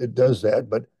travel. It does that,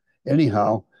 but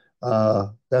anyhow,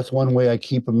 that's one way I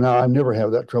keep them now. I never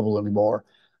have that trouble anymore.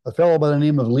 A fellow by the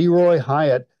name of Leroy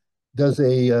Hyatt does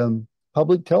a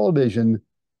public television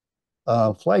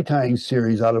fly tying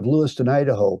series out of Lewiston,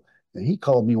 Idaho. And he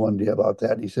called me one day about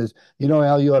that. And he says, "You know,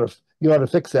 Al, you ought to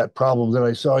fix that problem that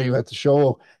I saw you at the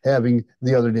show having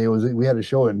the other day. We had a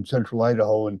show in Central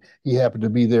Idaho, and he happened to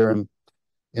be there.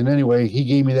 And anyway, he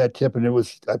gave me that tip, and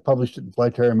I published it in Fly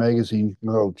Tire Magazine.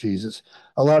 Oh, Jesus,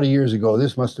 a lot of years ago.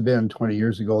 This must have been 20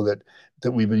 years ago that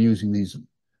we've been using these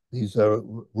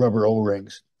rubber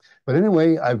O-rings. But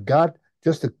anyway, I've got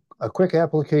just a quick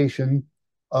application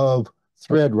of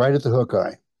thread right at the hook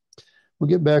eye. We'll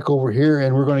get back over here,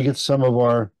 and we're going to get some of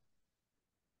our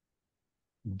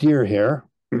deer hair.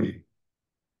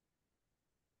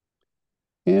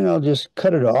 And I'll just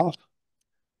cut it off.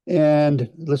 And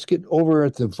let's get over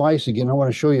at the vise again. I want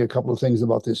to show you a couple of things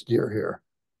about this deer hair.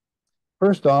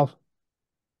 First off,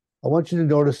 I want you to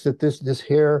notice that this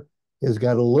hair has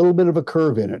got a little bit of a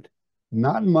curve in it.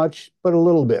 Not much, but a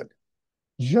little bit.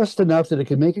 Just enough that it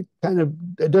can make it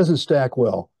it doesn't stack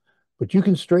well, but you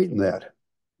can straighten that.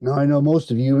 Now, I know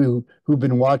most of you who've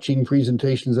been watching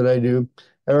presentations that I do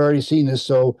have already seen this,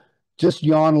 so just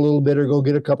yawn a little bit or go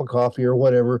get a cup of coffee or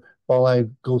whatever while I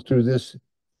go through this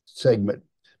segment.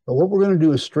 But what we're going to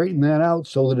do is straighten that out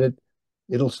so that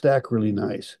it'll stack really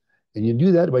nice. And you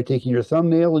do that by taking your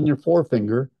thumbnail and your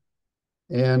forefinger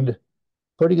and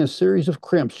putting a series of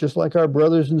crimps, just like our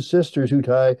brothers and sisters who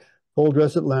tie full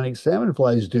dress Atlantic salmon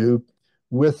flies do,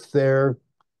 with their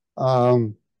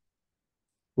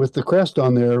with the crest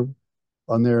on their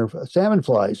salmon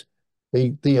flies.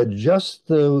 They adjust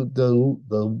the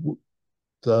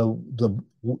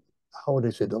how would I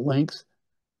say, the length,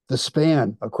 the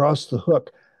span across the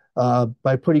hook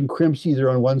by putting crimps either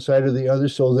on one side or the other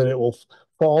so that it will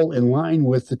fall in line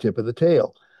with the tip of the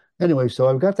tail. Anyway, so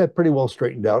I've got that pretty well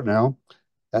straightened out now,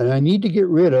 and I need to get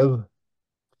rid of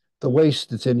the waste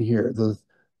that's in here,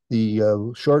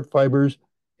 the short fibers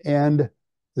and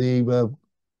the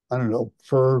I don't know,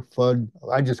 fur, fud.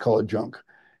 I just call it junk.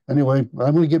 Anyway, I'm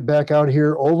going to get back out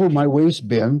here over my waste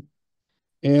bin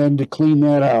and to clean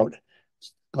that out.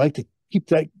 I like to keep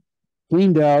that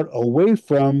cleaned out away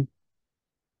from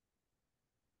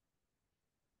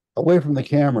the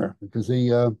camera, because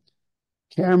the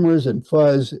cameras and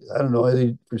fuzz, I don't know,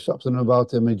 there's something about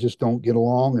them, they just don't get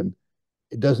along, and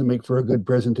it doesn't make for a good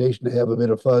presentation to have a bit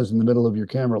of fuzz in the middle of your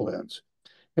camera lens.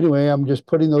 Anyway, I'm just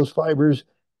putting those fibers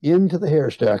into the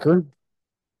hair stacker.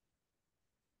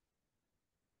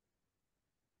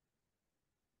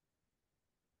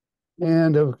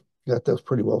 And I've got those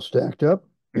pretty well stacked up.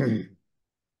 And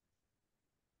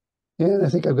I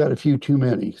think I've got a few too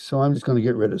many, so I'm just going to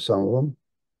get rid of some of them.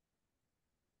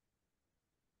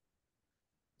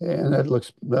 And that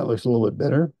looks a little bit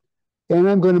better. And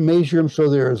I'm going to measure them so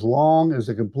they're as long as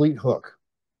a complete hook.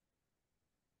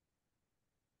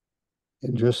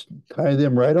 And just tie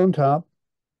them right on top,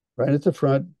 right at the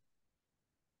front,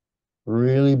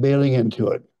 really bailing into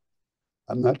it.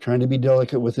 I'm not trying to be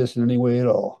delicate with this in any way at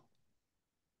all.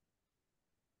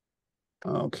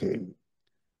 Okay.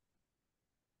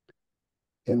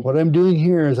 And what I'm doing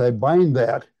here is I bind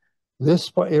that.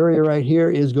 This area right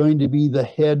here is going to be the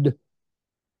head,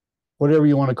 whatever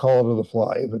you want to call it, of the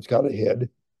fly, if it's got a head.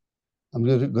 I'm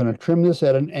going to trim this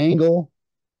at an angle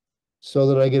so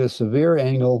that I get a severe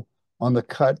angle on the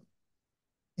cut.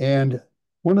 And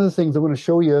one of the things I'm going to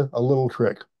show you a little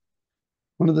trick.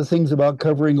 One of the things about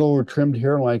covering over trimmed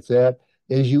hair like that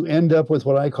is you end up with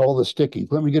what I call the sticky.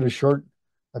 Let me get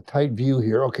a tight view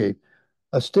here. Okay,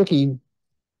 a sticky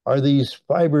are these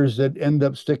fibers that end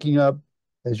up sticking up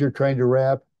as you're trying to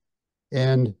wrap,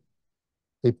 and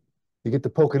they get to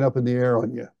poking up in the air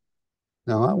on you.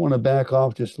 Now, I want to back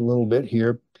off just a little bit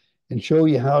here and show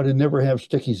you how to never have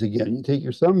stickies again. You take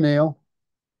your thumbnail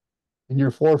and your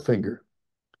forefinger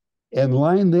and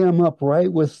line them up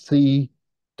right with the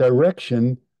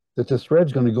direction that the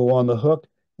thread's going to go on the hook,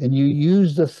 and you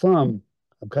use the thumb.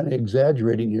 I'm kind of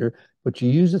exaggerating here, but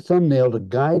you use the thumbnail to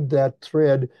guide that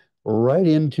thread right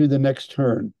into the next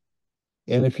turn.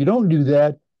 And if you don't do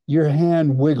that, your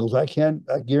hand wiggles. I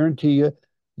guarantee you,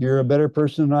 you're a better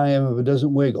person than I am if it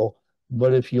doesn't wiggle.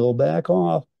 But if you'll back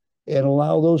off and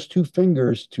allow those two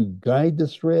fingers to guide the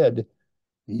thread,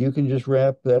 you can just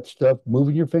wrap that stuff,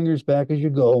 moving your fingers back as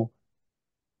you go.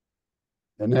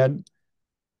 And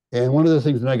one of the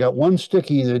things, and I got one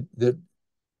sticky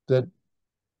that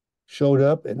showed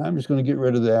up, and I'm just going to get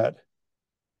rid of that.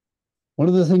 One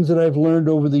of the things that I've learned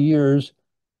over the years,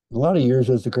 a lot of years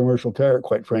as a commercial tire,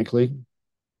 quite frankly,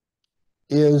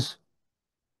 is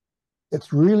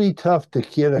it's really tough to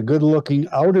get a good looking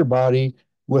outer body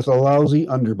with a lousy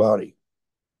underbody.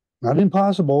 Not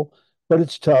impossible, but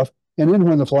it's tough. And then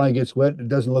when the fly gets wet, it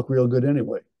doesn't look real good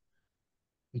anyway,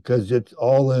 because it's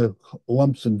all the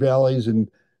lumps and valleys and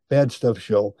bad stuff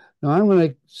show. Now I'm going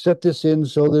to set this in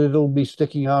so that it'll be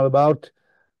sticking out about,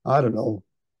 I don't know,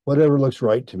 whatever looks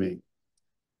right to me.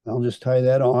 I'll just tie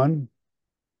that on,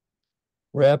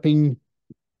 wrapping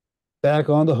back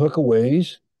on the hook a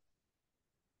ways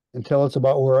until it's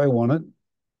about where I want it.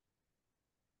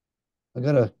 I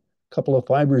got a couple of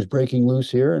fibers breaking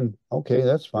loose here, and okay,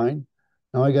 that's fine.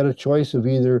 Now I got a choice of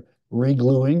either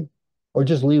re-gluing or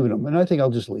just leaving them, and I think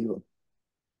I'll just leave them.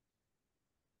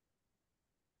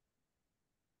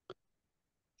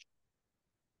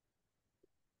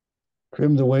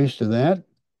 Trim the waist of that.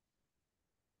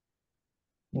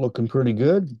 Looking pretty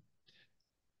good.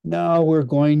 Now we're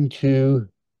going to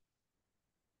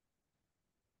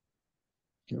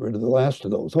get rid of the last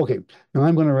of those. Okay, now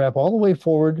I'm going to wrap all the way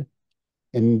forward,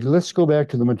 and let's go back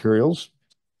to the materials.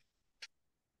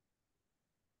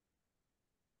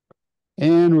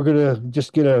 And we're going to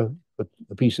just get a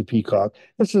piece of peacock.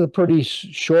 This is a pretty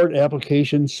short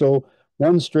application, so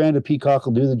one strand of peacock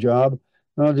will do the job.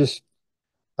 And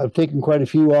I've taken quite a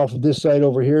few off of this side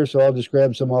over here, so I'll just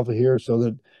grab some off of here so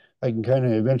that I can kind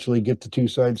of eventually get the two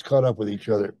sides caught up with each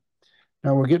other.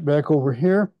 Now we'll get back over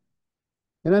here,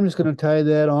 and I'm just going to tie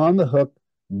that on the hook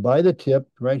by the tip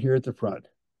right here at the front.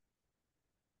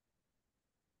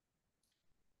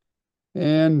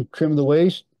 And trim the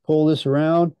waist, pull this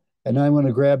around, and I'm going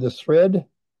to grab the thread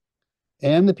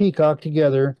and the peacock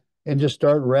together and just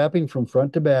start wrapping from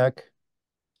front to back.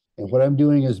 And what I'm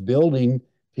doing is building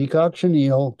peacock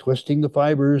chenille, twisting the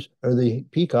fibers or the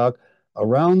peacock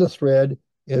around the thread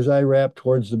as I wrap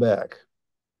towards the back.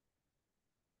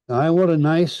 Now I want a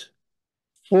nice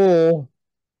full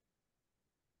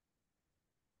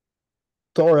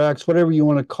thorax, whatever you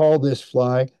want to call this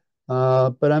fly,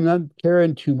 but I'm not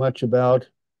caring too much about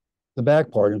the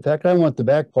back part. In fact, I want the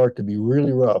back part to be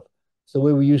really rough. It's the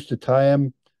way we used to tie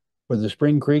them for the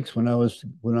spring creeks when I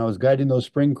was guiding those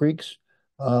spring creeks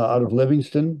out of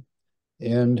Livingston.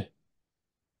 And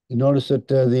you notice that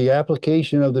the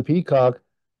application of the peacock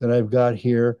that I've got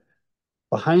here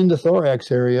behind the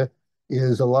thorax area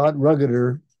is a lot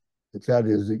ruggeder, if that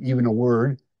is even a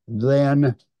word,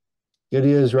 than it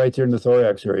is right there in the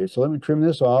thorax area. So let me trim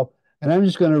this off, and I'm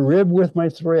just going to rib with my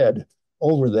thread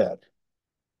over that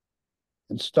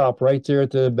and stop right there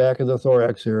at the back of the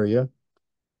thorax area.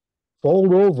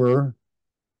 Fold over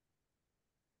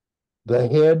the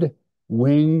head,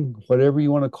 wing, whatever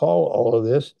you want to call all of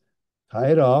this,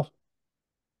 tie it off.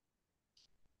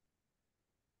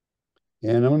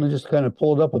 And I'm going to just kind of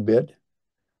pull it up a bit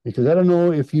because I don't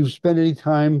know if you've spent any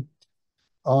time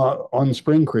on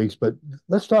spring creeks, but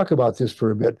let's talk about this for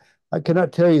a bit. I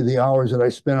cannot tell you the hours that I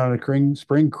spent on a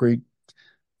spring creek,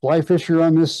 fly fisher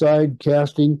on this side,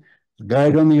 casting,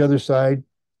 guide on the other side,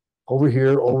 over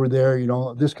here, over there, you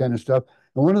know, this kind of stuff.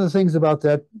 And one of the things about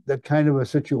that kind of a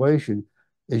situation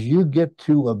is you get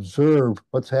to observe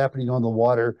what's happening on the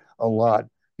water a lot.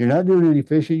 You're not doing any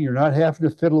fishing. You're not having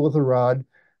to fiddle with a rod.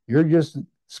 You're just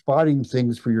spotting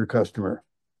things for your customer,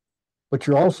 but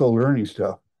you're also learning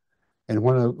stuff. And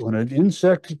when an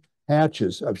insect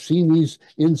hatches, I've seen these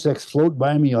insects float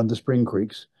by me on the spring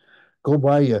creeks, go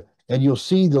by you, and you'll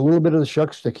see the little bit of the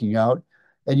shuck sticking out,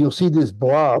 and you'll see this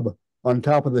blob on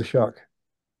top of the shuck.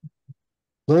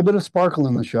 A little bit of sparkle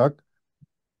in the shuck,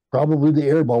 probably the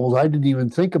air bubbles. I didn't even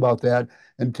think about that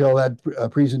until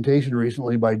that presentation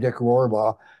recently by Dick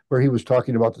Rohrbaugh, where he was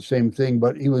talking about the same thing,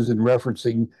 but he was in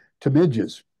referencing to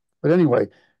midges. But anyway,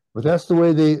 that's the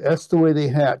way they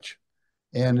hatch.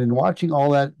 And in watching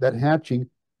all that hatching,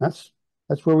 that's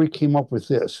where we came up with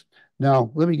this. Now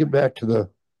let me get back to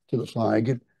the fly.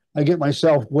 I get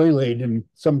myself waylaid, and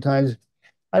sometimes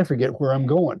I forget where I'm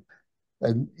going.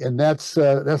 And that's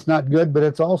not good, but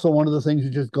it's also one of the things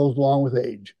that just goes along with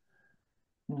age.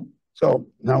 So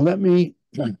now let me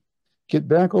get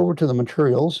back over to the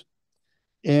materials,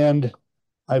 and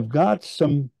I've got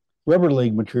some rubber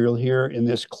leg material here in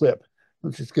this clip.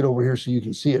 Let's just get over here so you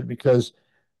can see it, because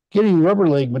getting rubber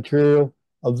leg material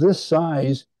of this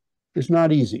size is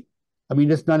not easy. I mean,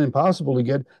 it's not impossible to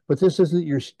get, but this isn't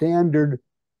your standard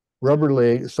rubber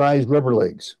leg size rubber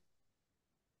legs.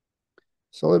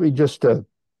 So let me just get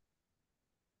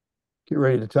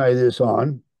ready to tie this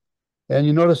on. And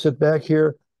you notice that back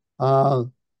here,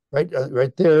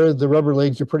 right there, the rubber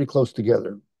legs are pretty close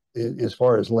together as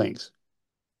far as length.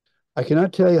 I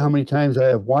cannot tell you how many times I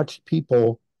have watched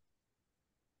people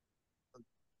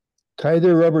tie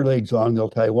their rubber legs on. They'll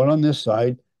tie one on this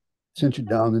side, cinch it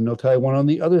down, then they'll tie one on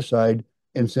the other side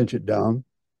and cinch it down,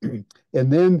 and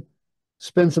then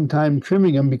spend some time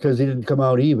trimming them because they didn't come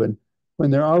out even when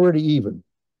they're already even.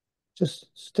 Just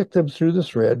stick them through the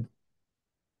thread.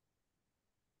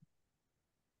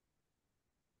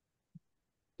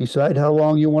 Decide how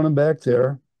long you want them back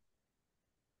there.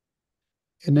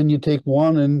 And then you take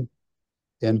one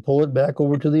and pull it back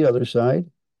over to the other side.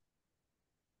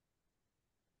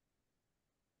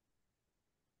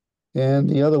 And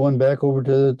the other one back over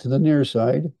to the near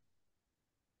side.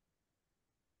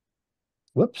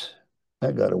 Whoops,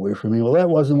 that got away from me. Well, that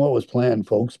wasn't what was planned,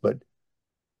 folks, but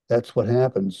that's what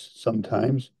happens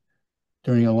sometimes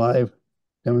during a live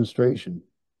demonstration.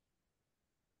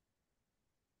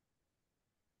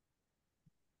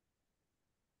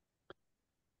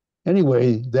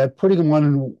 Anyway, that putting them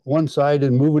on one side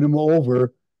and moving them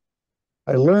over,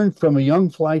 I learned from a young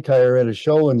fly tyer at a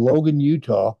show in Logan,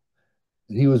 Utah.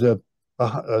 He was a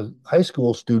high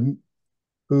school student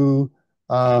who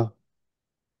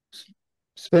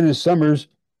spent his summers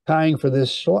tying for this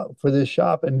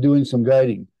shop and doing some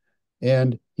guiding.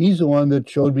 And He's the one that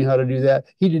showed me how to do that.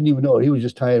 He didn't even know it. He was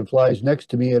just tying flies next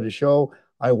to me at a show.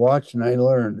 I watched and I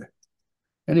learned.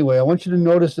 Anyway, I want you to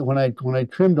notice that when I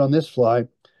trimmed on this fly,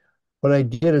 what I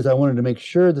did is I wanted to make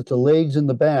sure that the legs in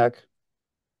the back,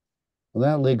 well,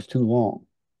 that leg's too long.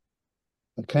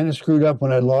 I kind of screwed up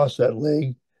when I lost that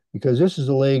leg because this is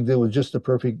a leg that was just the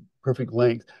perfect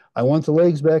length. I want the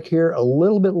legs back here a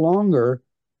little bit longer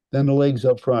than the legs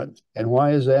up front. And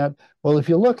why is that? Well, if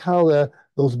you look how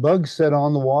those bugs set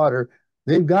on the water,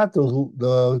 they've got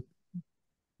the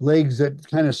legs that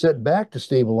kind of set back to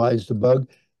stabilize the bug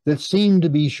that seem to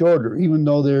be shorter, even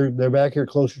though they're back here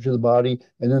closer to the body.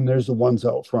 And then there's the ones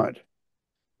out front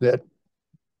that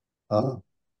uh,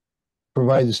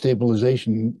 provide the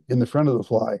stabilization in the front of the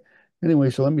fly. Anyway,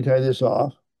 so let me tie this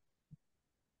off.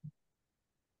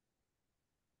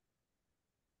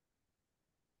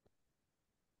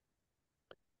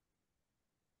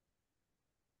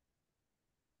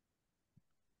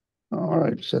 All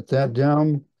right, set that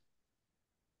down,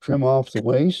 trim off the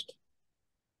waist.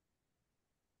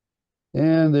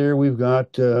 And there we've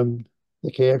got the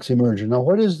KX emerger. Now,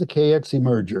 what is the KX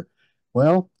emerger?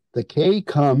 Well, the K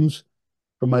comes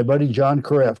from my buddy John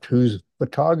Kreft, whose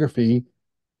photography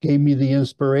gave me the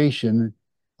inspiration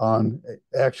on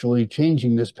actually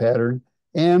changing this pattern.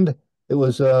 And it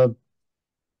was that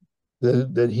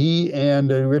he and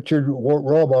Richard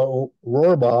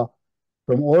Rohrbaugh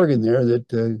from Oregon there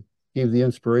that gave the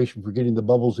inspiration for getting the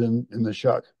bubbles in the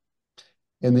shuck.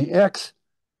 And the X,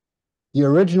 the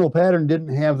original pattern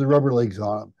didn't have the rubber legs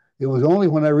on them. It was only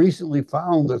when I recently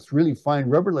found this really fine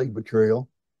rubber leg material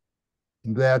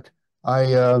that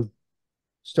I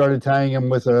started tying them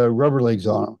with rubber legs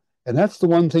on them. And that's the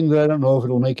one thing that I don't know if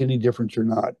it'll make any difference or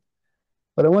not.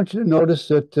 But I want you to notice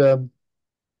that that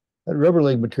rubber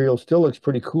leg material still looks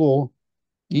pretty cool,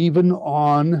 even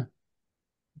on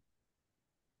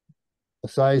a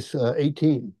size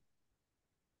 18.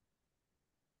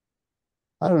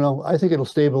 I don't know. I think it'll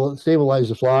stabilize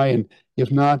the fly, and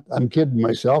if not, I'm kidding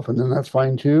myself, and then that's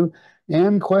fine too.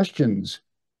 And questions.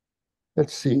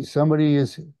 Let's see. Somebody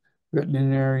has written in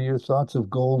there your thoughts of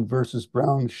gold versus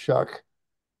brown shuck.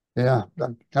 Yeah,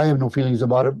 I have no feelings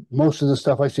about it. Most of the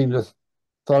stuff I seem to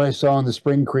thought I saw in the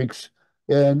spring creeks,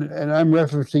 and I'm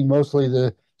referencing mostly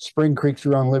the spring creeks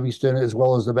around Livingston as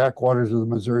well as the backwaters of the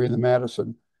Missouri and the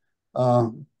Madison.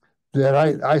 That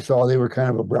I saw they were kind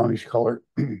of a brownish color.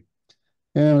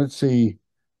 And let's see.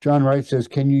 John Wright says,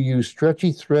 can you use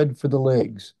stretchy thread for the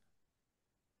legs?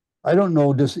 I don't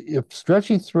know. If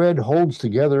stretchy thread holds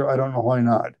together, I don't know why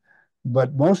not.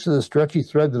 But most of the stretchy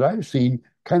thread that I've seen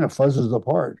kind of fuzzes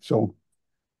apart. So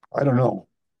I don't know.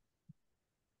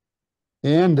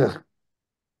 And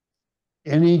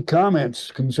any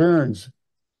comments, concerns,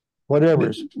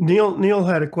 whatever. Neil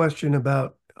had a question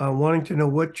about wanting to know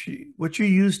what you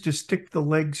use to stick the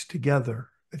legs together,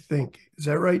 I think. Is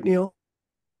that right, Neil?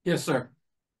 Yes, sir.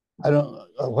 I don't,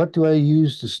 what do I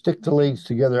use to stick the legs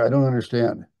together? I don't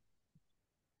understand.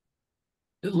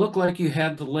 It looked like you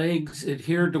had the legs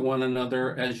adhered to one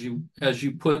another as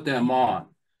you put them on.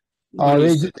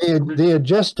 They had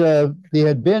just they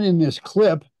had been in this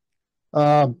clip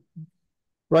right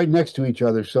next to each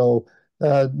other. So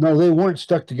no, they weren't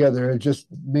stuck together. It just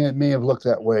may have looked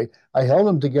that way. I held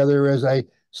them together as I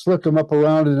slipped them up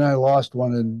around, and I lost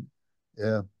one. And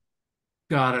yeah,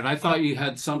 got it. I thought you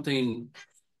had something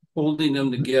holding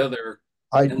them together.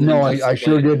 I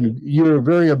sure didn't. You're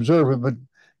very observant,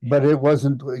 but it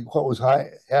wasn't what was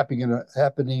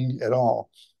happening at all.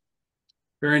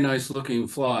 Very nice looking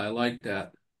fly. I like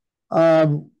that.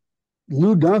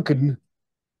 Lou Duncan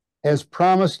has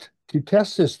promised to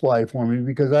test this fly for me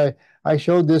because I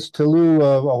showed this to Lou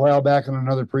a while back in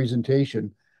another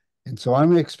presentation. And so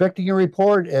I'm expecting a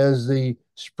report as the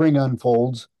spring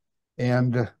unfolds.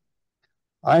 And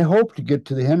I hope to get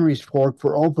to the Henry's Fork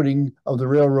for opening of the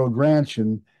Railroad Ranch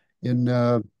in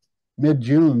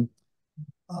mid-June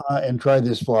and try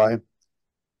this fly.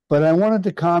 But I wanted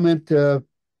to comment,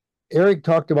 Eric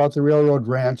talked about the Railroad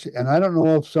Ranch, and I don't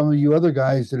know if some of you other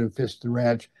guys that have fished the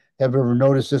ranch have ever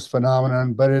noticed this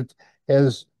phenomenon, but it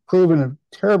has proven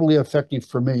terribly effective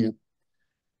for me.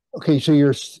 Okay, so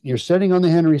you're sitting on the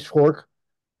Henry's Fork,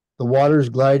 the water's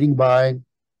gliding by,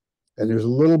 and there's a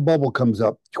little bubble comes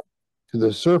up to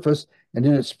the surface, and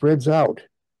then it spreads out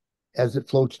as it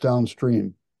floats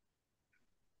downstream.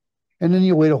 And then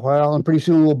you wait a while, and pretty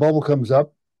soon a little bubble comes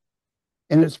up,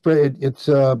 and it's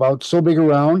about so big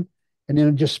around, and then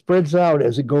it just spreads out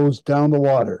as it goes down the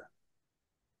water.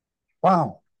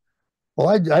 Wow. Well,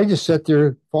 I just sat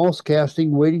there false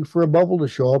casting, waiting for a bubble to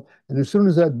show up. And as soon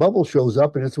as that bubble shows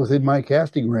up and it's within my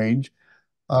casting range,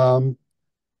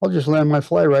 I'll just land my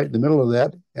fly right in the middle of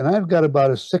that, and I've got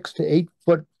about a 6 to 8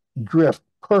 foot drift.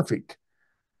 Perfect,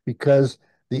 because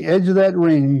the edge of that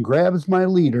ring grabs my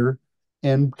leader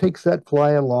and takes that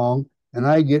fly along, and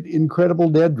I get incredible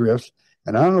dead drifts.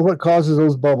 And I don't know what causes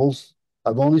those bubbles.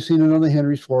 I've only seen it on the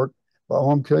Henry's Fork, but I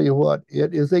want to tell you what,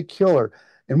 it is a killer.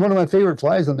 And one of my favorite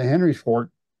flies on the Henry's Fork,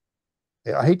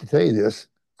 I hate to tell you this,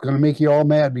 it's going to make you all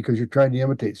mad because you're trying to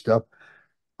imitate stuff.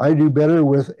 I do better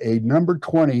with a number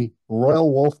 20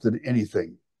 Royal Wolf than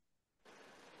anything.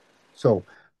 So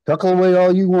tuckle away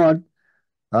all you want.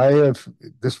 I have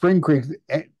the Spring Creek.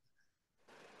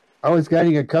 I was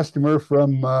guiding a customer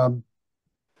from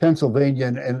Pennsylvania,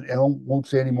 and I won't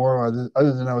say any more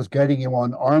other than I was guiding him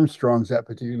on Armstrongs that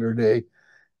particular day,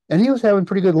 and he was having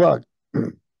pretty good luck.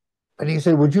 And he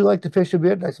said, "Would you like to fish a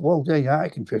bit?" I said, "Well, yeah, I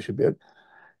can fish a bit."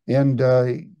 And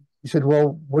he said,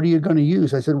 "Well, what are you going to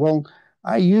use?" I said, "Well,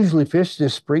 I usually fish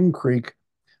this Spring Creek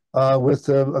with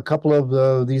a couple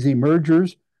of these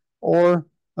emergers, or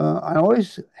I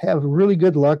always have really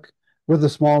good luck with a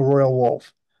small Royal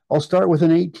Wolf. I'll start with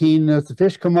an 18. If the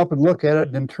fish come up and look at it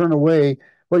and then turn away,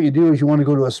 what you do is you want to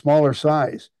go to a smaller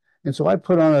size." And so I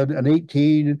put on an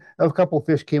 18. A couple of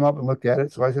fish came up and looked at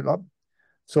it. So I said, "Oh."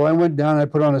 So I went down and I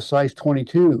put on a size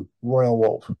 22 Royal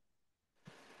Wolf.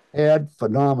 Had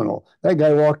phenomenal. That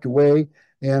guy walked away,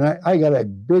 and I got a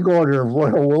big order of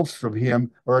Royal Wolves from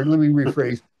him. Or let me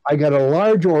rephrase, I got a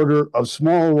large order of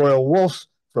small Royal Wolves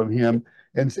from him,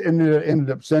 and ended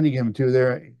up sending him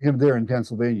there in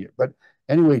Pennsylvania. But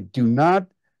anyway, do not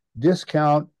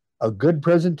discount a good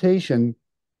presentation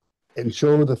and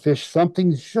show the fish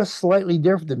something just slightly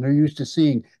different than they're used to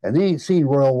seeing. And they ain't seen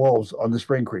Royal Wolves on the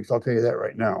Spring Creeks. I'll tell you that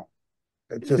right now.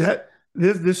 It's just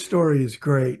this story is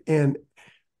great, and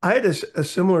I had a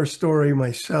similar story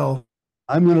myself.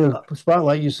 I'm going to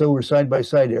spotlight you so we're side by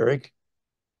side, Eric.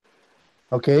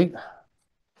 Okay.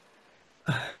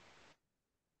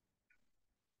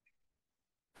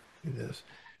 This.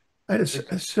 I had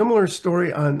a similar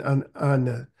story on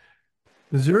the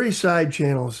Missouri side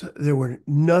channels. There were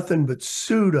nothing but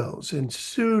pseudos, and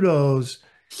pseudos,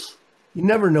 you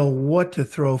never know what to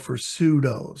throw for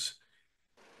pseudos.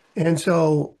 And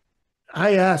so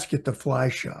I asked at the fly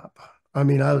shop. I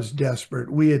mean, I was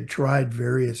desperate. We had tried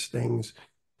various things.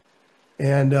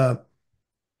 And the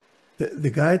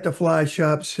guy at the fly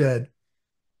shop said,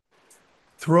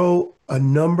 throw a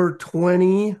number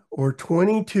 20 or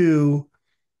 22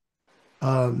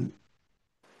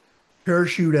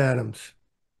 parachute Adams.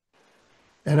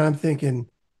 And I'm thinking,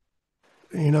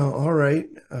 all right,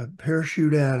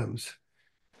 parachute Adams.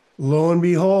 Lo and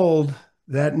behold,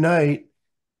 that night,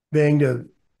 banged a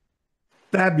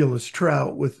fabulous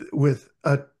trout with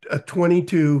a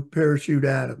 22 parachute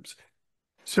Adams.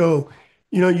 So,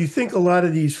 you think a lot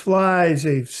of these flies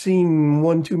they've seen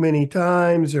one too many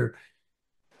times, or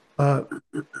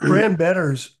Brand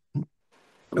Betters,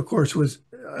 of course, was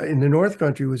in the North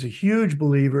Country, was a huge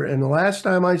believer. And the last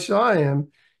time I saw him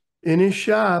in his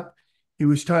shop, he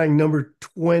was tying number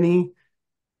 20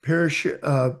 parachute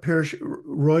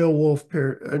Royal Wolf,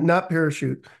 not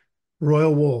parachute,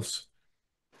 Royal Wolves,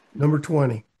 number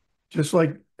 20, just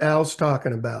like Al's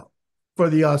talking about, for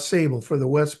the Ausable, for the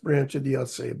West Branch of the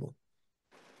Ausable.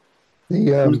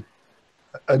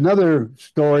 Another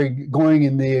story going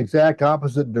in the exact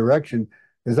opposite direction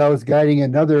is I was guiding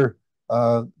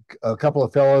a couple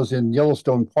of fellows in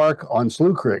Yellowstone Park on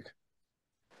Slough Creek,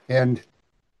 and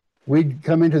we'd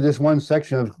come into this one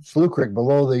section of Slough Creek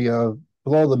below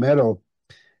the meadow,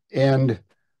 and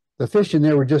the fish in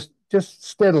there were just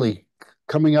steadily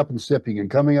coming up and sipping and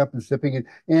coming up and sipping,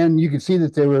 and you could see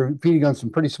that they were feeding on some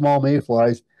pretty small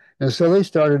mayflies, and so they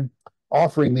started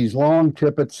offering these long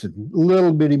tippets and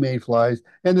little bitty mayflies,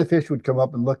 and the fish would come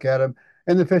up and look at them,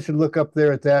 and the fish would look up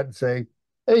there at that and say,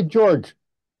 "Hey, George,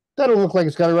 that'll look like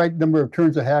it's got the right number of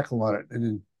turns of hackle on it," and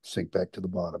then sink back to the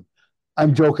bottom.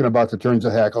 I'm joking about the turns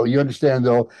of hackle. You understand,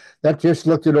 though, that fish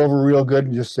looked it over real good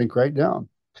and just sink right down.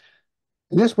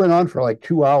 And this went on for like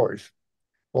 2 hours.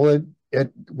 Well,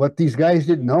 what these guys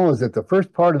didn't know is that the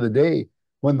first part of the day,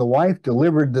 when the wife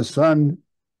delivered the son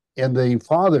and the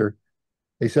father,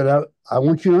 they said, I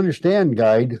want you to understand,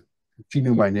 guide. She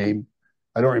knew my name.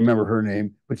 I don't remember her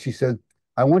name, but she said,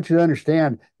 "I want you to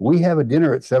understand, we have a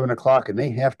dinner at 7 o'clock and they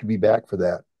have to be back for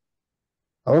that."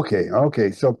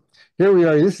 Okay. So here we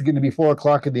are. This is going to be 4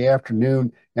 o'clock in the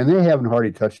afternoon, and they haven't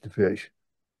hardly touched the fish.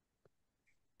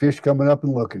 Fish coming up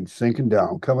and looking, sinking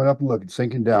down, coming up and looking,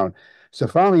 sinking down. So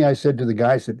finally I said to the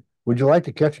guy, "Would you like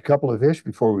to catch a couple of fish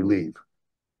before we leave?"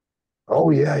 "Oh,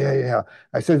 yeah.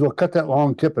 I said, "Well, cut that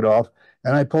long tippet off."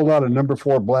 And I pulled out a number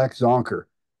 4 black zonker,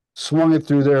 swung it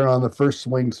through there, and on the first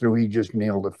swing through, he just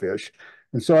nailed a fish.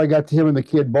 And so I got him and the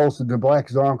kid both in the black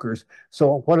zonkers.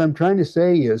 So what I'm trying to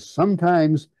say is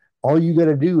sometimes all you got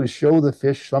to do is show the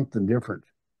fish something different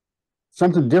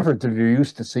than you're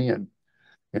used to seeing.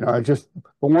 I just,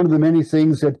 but one of the many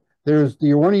things that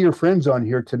one of your friends on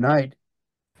here tonight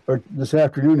or this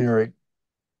afternoon, Eric,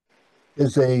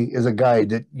 is a guide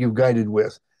that you've guided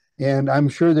with. And I'm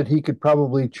sure that he could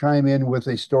probably chime in with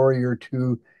a story or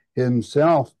two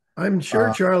himself. I'm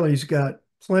sure Charlie's got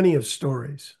plenty of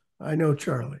stories. I know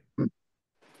Charlie.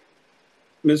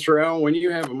 Mr. Allen, when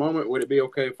you have a moment, would it be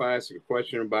okay if I ask a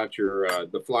question about your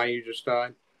the fly you just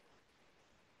tied?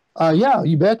 Yeah,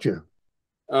 you betcha.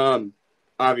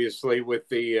 Obviously, with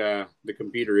the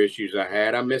computer issues I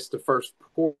had, I missed the first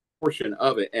portion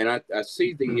of it, and I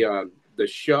see the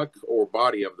shuck or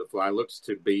body of the fly looks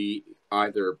to be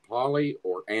either poly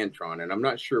or antron, and I'm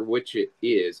not sure which it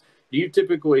is. Do you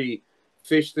typically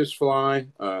fish this fly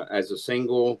as a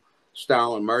single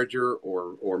style emerger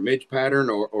or midge pattern,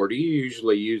 or do you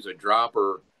usually use a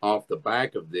dropper off the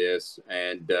back of this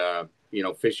and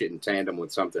fish it in tandem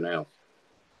with something else?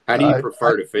 How do you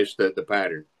prefer to fish the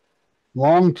pattern?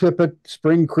 Long tippet,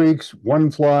 spring creeks,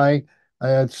 one fly.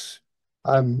 I've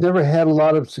never had a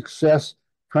lot of success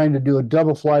trying to do a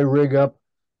double fly rig up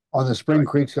on the spring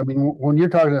creeks. I mean, when you're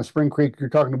talking a spring creek, you're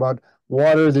talking about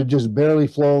water that just barely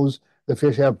flows. The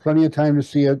fish have plenty of time to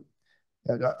see it.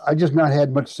 I just not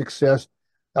had much success.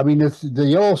 I mean, it's the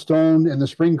Yellowstone and the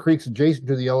spring creeks adjacent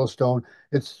to the Yellowstone.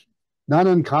 It's not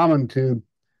uncommon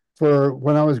for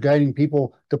when I was guiding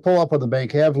people to pull up on the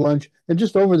bank, have lunch, and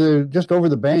just over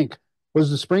the bank was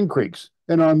the spring creeks,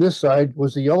 and on this side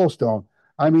was the Yellowstone.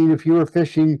 I mean, if you were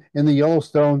fishing in the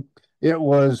Yellowstone, it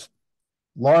was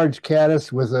large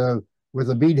caddis with a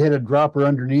bead-headed dropper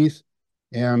underneath,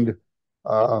 and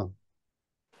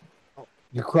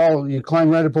you climb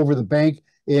right up over the bank,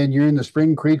 and you're in the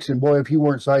spring creeks. And boy, if you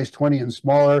weren't size 20 and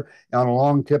smaller on a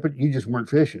long tippet, you just weren't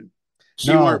fishing.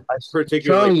 So you weren't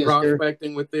particularly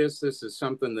prospecting with this. This is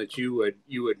something that you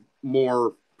would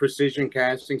more precision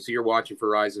casting. So you're watching for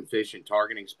horizon fish and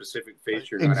targeting specific fish.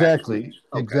 You're not exactly.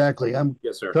 Okay. Exactly.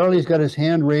 Yes, sir. Charlie's got his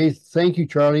hand raised. Thank you,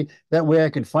 Charlie. That way I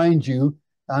could find you.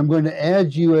 I'm going to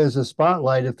add you as a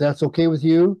spotlight if that's okay with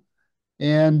you,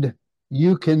 and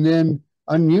you can then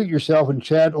unmute yourself and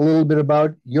chat a little bit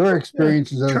about your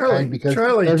experiences of the kind, because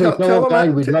Charlie, as a fellow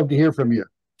guide, we'd love to hear from you.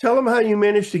 Tell them how you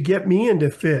managed to get me into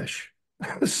fish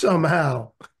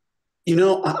somehow.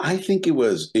 I think it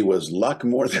was luck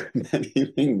more than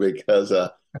anything, because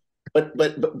but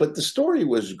the story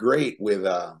was great with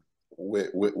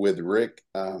Rick.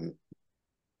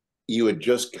 You had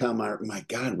just come out. My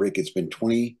God, Rick, it's been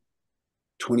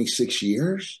 26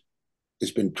 years.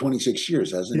 It's been 26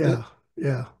 years, hasn't it?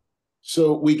 Yeah.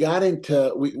 So we got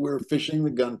into, we were fishing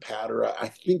the gunpowder. I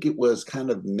think it was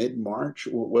kind of mid-March.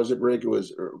 Was it, Rick? It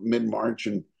was mid-March,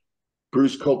 and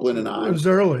Bruce Copeland and I. It was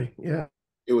early, yeah.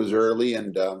 It was early,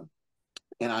 and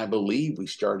I believe we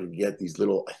started to get these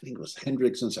little, I think it was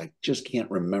Hendrickson's. I just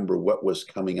can't remember what was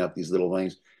coming up, these little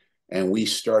things. And we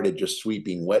started just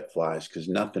sweeping wet flies because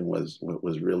nothing was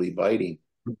really biting.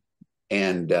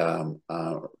 And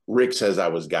Rick says I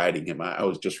was guiding him. I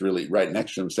was just really right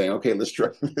next to him saying, okay, let's try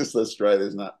this. Let's try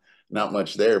this. Not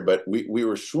much there, but we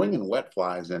were swinging wet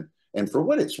flies. And for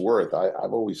what it's worth,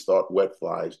 I've always thought wet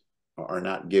flies are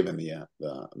not given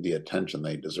the attention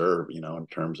they deserve, in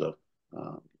terms of,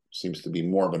 seems to be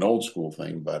more of an old school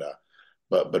thing, but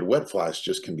wet flies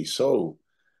just can be so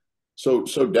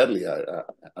deadly.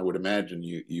 I would imagine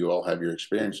you all have your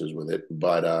experiences with it,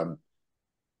 but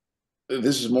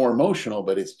this is more emotional,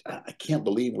 but I can't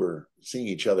believe we're seeing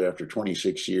each other after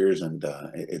 26 years, and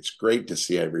it's great to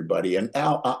see everybody. And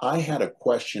Al, I had a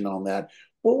question on that.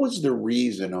 What was the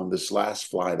reason on this last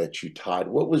fly that you tied?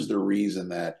 What was the reason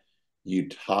that you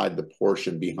tied the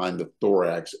portion behind the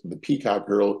thorax, the peacock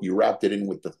herl, you wrapped it in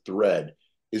with the thread?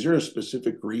 Is there a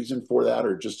specific reason for that,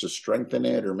 or just to strengthen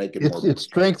it or make it more? It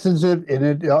strengthens it,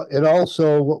 and it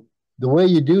also, the way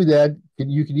you do that,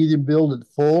 you can either build it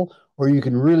full, or you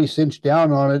can really cinch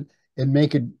down on it and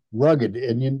make it rugged.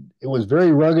 And it was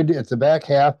very rugged at the back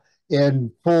half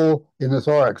and full in the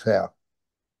thorax half.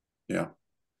 Yeah.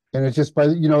 And it's just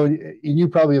and you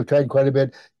probably have tried quite a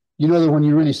bit. You know that when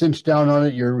you really cinch down on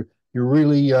it, you're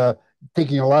really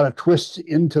taking a lot of twists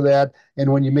into that.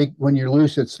 And when you're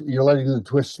loose, you're letting the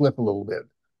twist slip a little bit.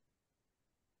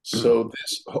 So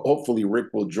hopefully Rick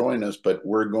will join us, but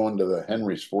we're going to the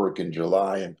Henry's Fork in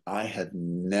July, and I had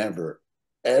never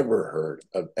ever heard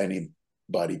of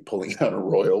anybody pulling out a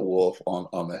royal wolf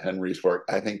on the Henry's Fork.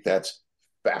 I think that's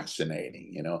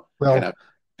fascinating, well, and I'm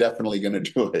definitely going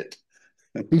to do it.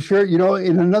 Be sure,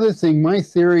 and another thing, my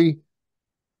theory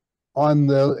on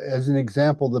as an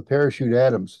example, the parachute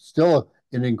Adams, still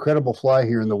an incredible fly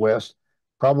here in the West,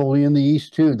 probably in the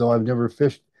East too, though I've never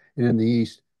fished it in the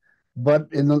East. But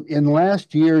in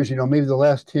last years, maybe the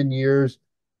last 10 years,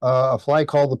 a fly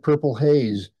called the Purple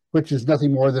Haze, which is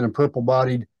nothing more than a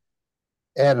purple-bodied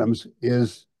Adams,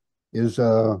 is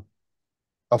a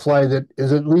fly that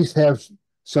is at least have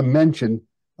some mention,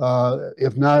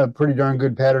 if not a pretty darn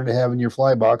good pattern to have in your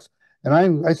fly box.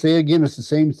 And I say again, it's the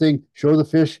same thing. Show the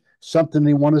fish something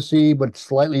they want to see, but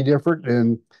slightly different.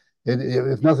 And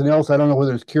if nothing else, I don't know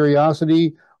whether it's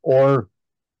curiosity or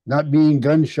not being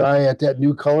gun shy at that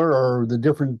new color or the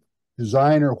different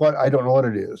design or what. I don't know what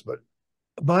it is, but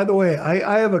By the way,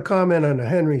 I have a comment on the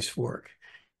Henry's Fork.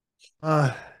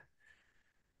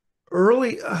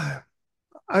 Early, the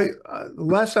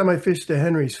last time I fished the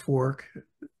Henry's Fork,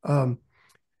 um,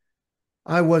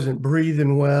 I wasn't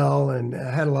breathing well and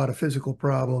I had a lot of physical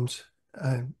problems.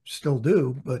 I still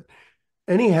do, but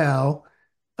anyhow,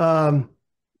 early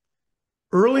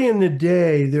in the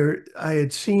day, I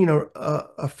had seen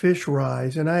a fish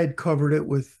rise, and I had covered it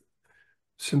with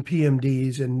some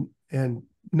PMDs, and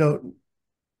no,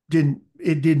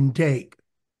 it didn't take.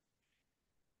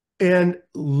 And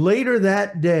later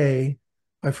that day,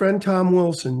 my friend Tom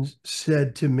Wilson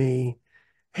said to me,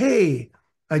 "Hey,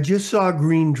 I just saw a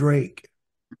green drake."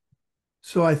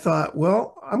 So I thought,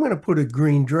 well, I'm going to put a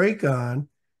green drake on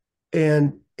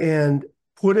and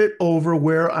put it over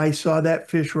where I saw that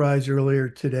fish rise earlier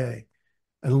today.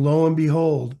 And lo and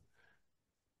behold,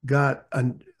 got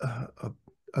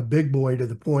a big boy to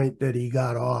the point that he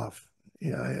got off.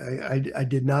 Yeah, I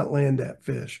did not land that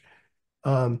fish,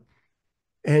 and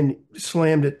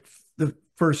slammed it the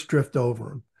first drift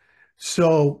over him.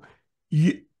 So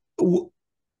you,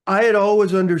 I had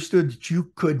always understood that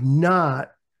you could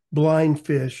not blind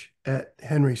fish at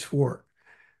Henry's Fork.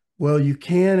 Well, you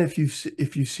can if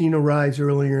you've seen a rise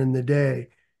earlier in the day,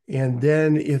 and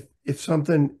then if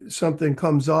something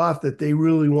comes off that they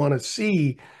really want to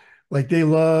see, like they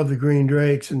love the green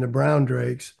drakes and the brown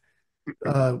drakes,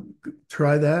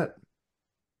 try that.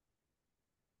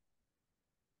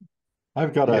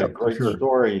 I've got yeah, a for great sure.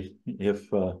 story.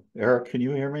 If Eric, can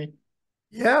you hear me?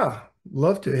 Yeah,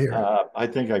 love to hear it. I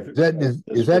think I've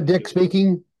Is that Dick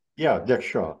speaking? Yeah, Dick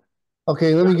Shaw.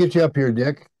 Okay, let me get you up here,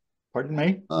 Dick. Pardon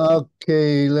me?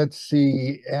 Okay, let's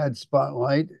see. Add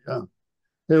spotlight.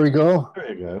 There we go.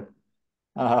 There you go.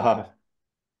 A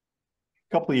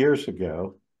couple of years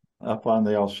ago, up on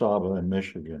the El Saba in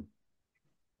Michigan,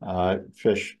 I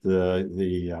fished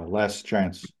the last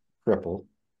chance cripple.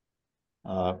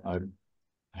 I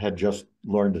had just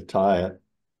learned to tie it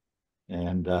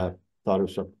and thought it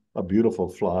was a beautiful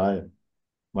fly. It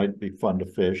might be fun to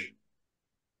fish.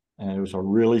 And it was a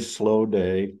really slow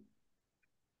day.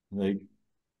 The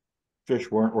fish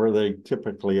weren't where they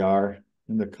typically are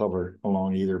in the cover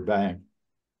along either bank.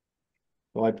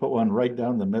 So I put one right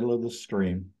down the middle of the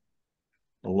stream,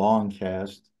 a long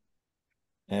cast,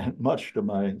 and much to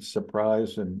my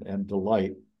surprise and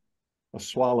delight, a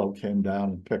swallow came down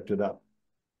and picked it up.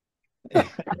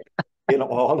 In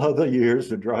all of the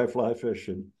years of dry fly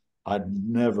fishing, I'd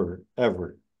never,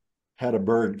 ever had a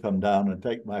bird come down and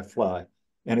take my fly.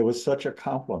 And it was such a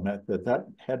compliment that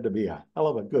had to be a hell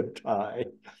of a good tie.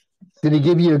 Did he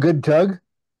give you a good tug?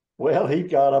 Well, he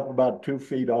got up about 2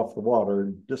 feet off the water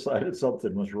and decided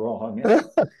something was wrong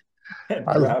and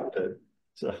I, dropped it.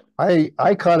 So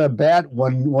I caught a bat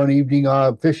one evening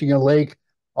fishing a lake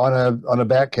on a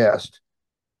back cast,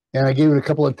 and I gave it a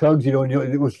couple of tugs, and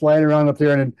it was flying around up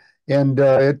there, and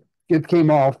it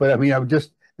came off. But I mean,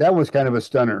 that was kind of a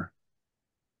stunner.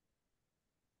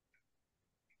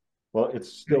 well,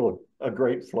 it's still a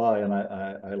great fly, and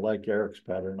I like Eric's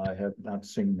pattern. I have not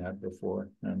seen that before,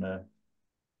 and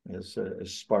as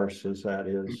sparse as that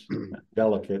is,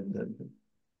 delicate, that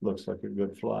looks like a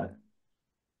good fly.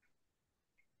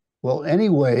 Well,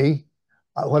 anyway,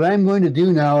 what I'm going to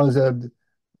do now is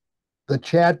the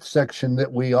chat section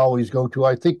that we always go to.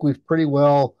 I think we've pretty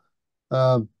well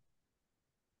uh,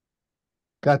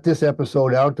 got this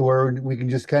episode out to where we can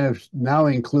just kind of now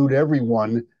include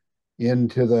everyone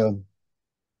into the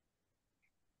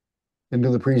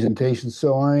presentation.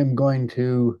 So I am going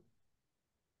to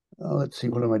let's see,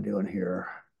 what am I doing here?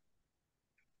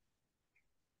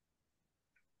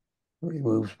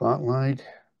 Remove spotlight.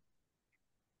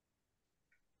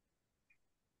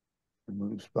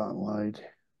 Remove spotlight.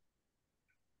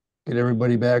 Get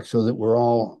everybody back so that we're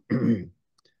all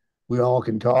we all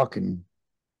can talk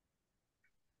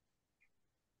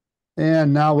and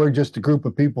now we're just a group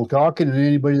of people talking, and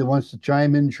anybody that wants to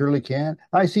chime in surely can.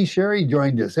 I see Sherry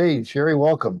joined us. Hey, Sherry,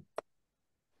 welcome.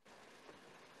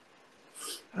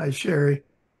 Hi, Sherry.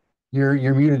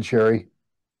 You're muted, Sherry.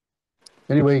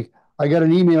 Anyway, I got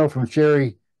an email from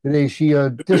Sherry today. She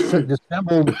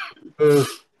disassembled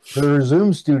her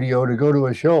Zoom studio to go to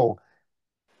a show.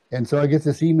 And so I get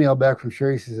this email back from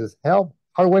Sherry. She says, "Help,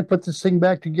 how do I put this thing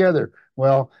back together?"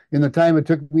 Well, in the time it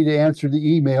took me to answer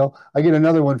the email, I get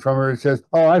another one from her. It says,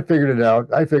 "Oh, I figured it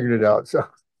out. I figured it out." So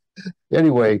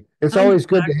anyway, it's always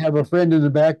good to have a friend in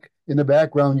the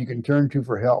background you can turn to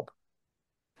for help.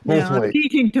 Both Yeah, I'm ways.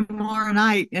 teaching tomorrow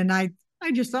night, and I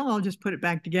just I'll just put it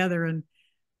back together,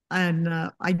 and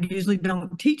I usually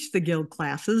don't teach the guild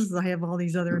classes. I have all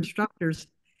these other instructors,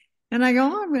 and I go,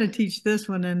 oh, I'm going to teach this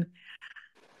one, and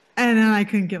then I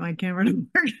couldn't get my camera to work,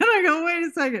 and I go, wait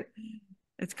a second,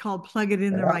 it's called plug it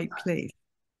in the right place.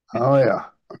 Oh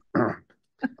yeah.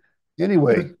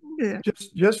 Anyway, Yeah.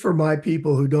 Just for my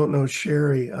people who don't know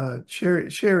Sherry,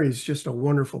 Sherry's just a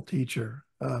wonderful teacher.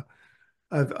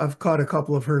 I've caught a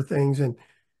couple of her things,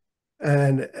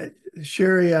 and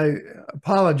Sherry, I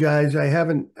apologize. I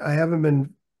haven't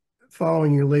been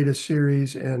following your latest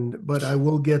series, but I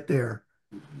will get there.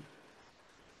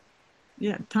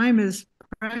 Yeah, time is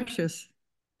precious.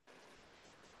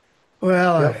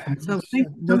 Well, yep. So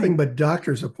nothing but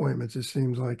doctor's appointments. It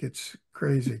seems like it's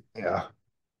crazy. Yeah.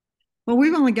 Well,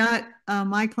 we've only got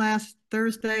my class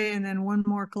Thursday and then one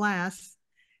more class.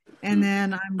 And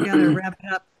then I'm going to wrap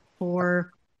it up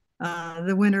for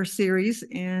the winter series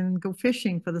and go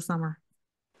fishing for the summer.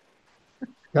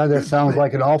 God, that sounds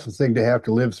like an awful thing to have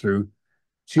to live through.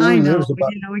 She I only know, lives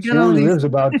about, you know, we she got all only these. lives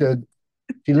about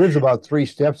she lives about 3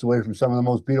 steps away from some of the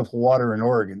most beautiful water in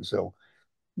Oregon. So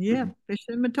Yeah,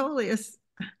 fishing Metolius.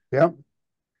 yep.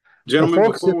 Gentlemen,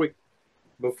 Well, folks,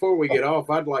 before we get off,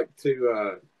 I'd like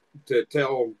to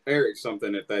tell Eric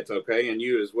something, if that's okay, and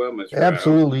you as well, Mr.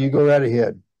 absolutely, you go right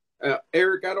ahead.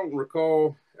 Eric, I don't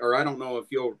recall, or I don't know if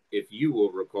you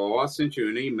will recall. I sent you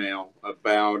an email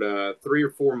about 3 or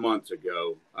 4 months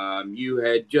ago. You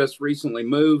had just recently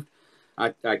moved.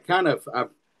 I've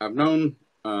known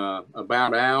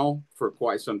about Al for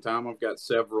quite some time. I've got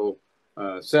several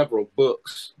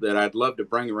books that I'd love to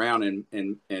bring around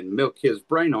and milk his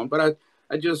brain on, but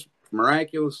I just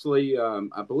miraculously,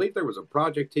 I believe there was a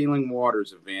Project Healing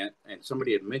Waters event, and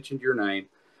somebody had mentioned your name.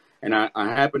 And I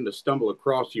happened to stumble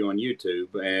across you on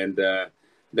YouTube, and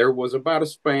there was about a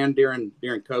span during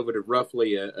COVID of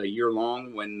roughly a year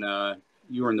long when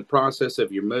you were in the process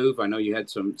of your move. I know you had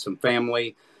some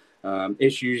family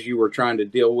issues you were trying to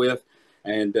deal with,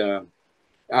 and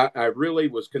I really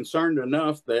was concerned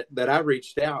enough that I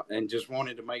reached out and just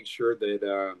wanted to make sure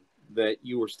that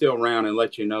you were still around and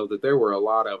let you know that there were a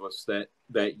lot of us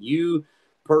that you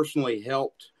personally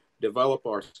helped develop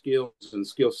our skills and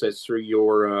skill sets through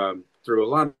your through a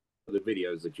lot of the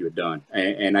videos that you had done.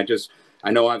 And I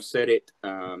know I've said it,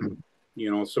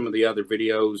 you know, some of the other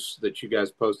videos that you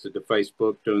guys posted to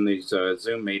Facebook doing these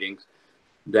Zoom meetings,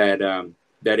 that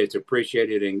it's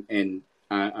appreciated, and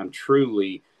I'm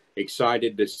truly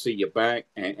excited to see you back.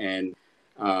 And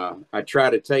I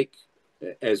try to take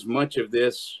as much of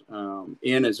this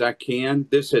in as I can.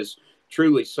 This has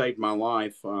truly saved my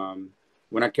life.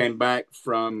 When I came back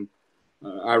from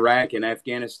Iraq and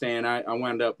Afghanistan, I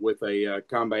wound up with a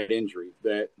combat injury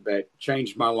that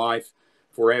changed my life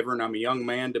forever. And I'm a young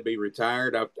man to be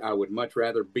retired. I would much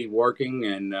rather be working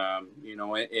and, you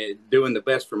know, doing the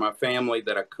best for my family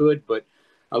that I could. But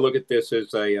I look at this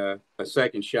as a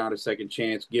second shot, a second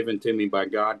chance given to me by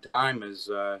God. Time is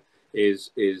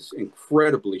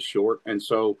incredibly short. And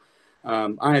so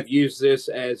I have used this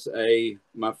as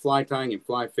my fly tying and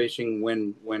fly fishing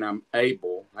when I'm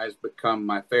able has become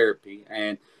my therapy.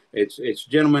 And it's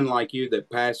gentlemen like you that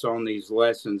pass on these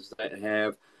lessons that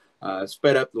have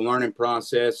sped up the learning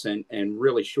process and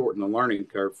really shortened the learning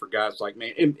curve for guys like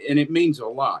me. And it means a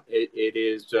lot. It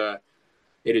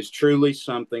is truly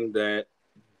something that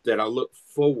I look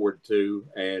forward to.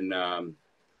 And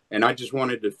I just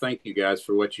wanted to thank you guys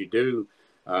for what you do.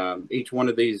 Each one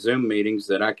of these Zoom meetings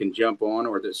that I can jump on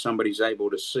or that somebody's able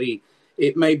to see,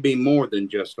 it may be more than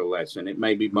just a lesson. It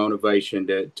may be motivation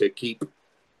to keep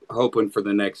hoping for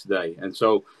the next day. And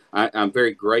so I'm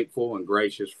very grateful and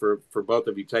gracious for both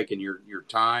of you taking your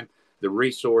time, the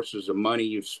resources and money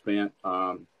you've spent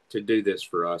to do this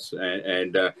for us.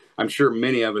 And I'm sure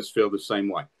many of us feel the same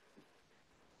way.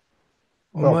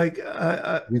 Well, Mike,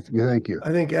 thank you.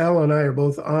 I think Al and I are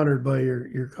both honored by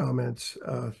your comments.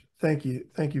 Thank you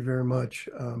very much.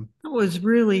 That was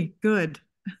really good,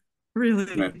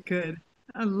 really good.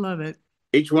 I love it.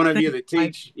 Each one of you that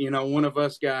teach, you know, one of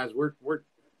us guys,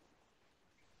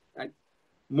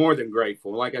 more than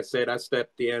grateful. Like I said, I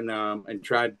stepped in and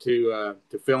tried to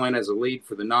fill in as a lead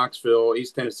for the Knoxville,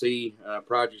 East Tennessee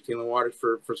project Healing Waters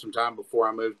for some time before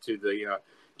I moved to the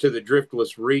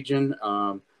Driftless region.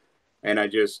 And I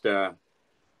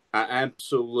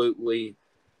absolutely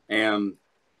am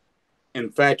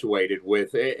infatuated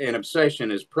with it. An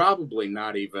obsession is probably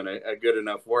not even a good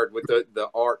enough word with the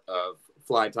art of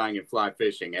fly tying and fly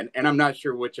fishing. And I'm not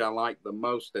sure which I like the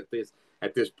most at this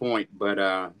point, but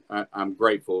I'm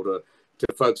grateful to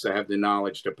folks that have the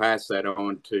knowledge to pass that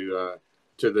on to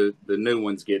the new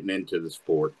ones getting into the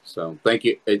sport. So thank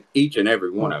you, each and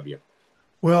every one of you.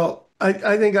 Well,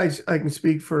 I think I can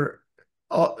speak for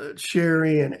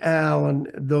Sherry and Al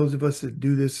and those of us that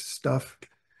do this stuff.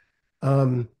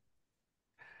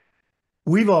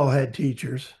 We've all had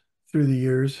teachers through the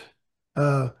years.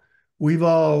 We've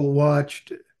all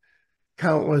watched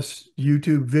countless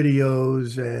YouTube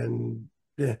videos, and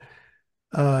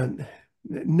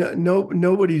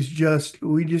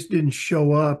we just didn't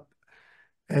show up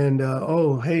and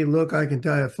oh, hey, look, I can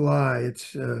tie a fly.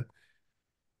 It's a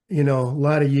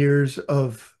lot of years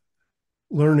of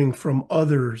learning from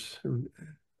others,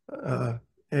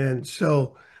 and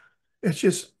so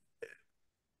it's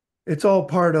all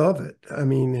part of it. I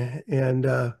mean,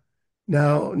 and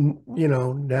now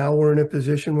we're in a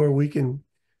position where we can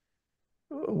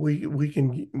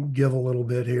give a little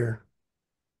bit here.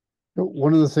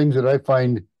 One of the things that I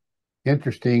find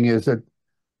interesting is that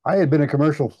I had been a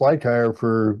commercial fly tyer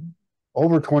for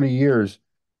over 20 years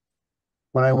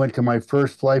when I went to my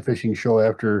first fly fishing show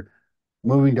after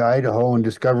moving to Idaho and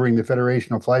discovering the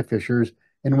Federation of Fly Fishers.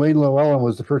 And Wayne Llewellyn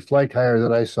was the first fly tyer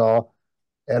that I saw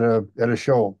at a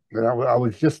show. And I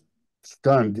was just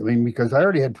stunned. I mean, because I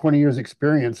already had 20 years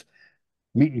experience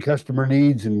meeting customer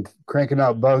needs and cranking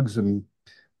out bugs, and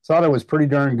thought I was pretty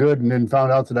darn good, and then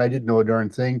found out that I didn't know a darn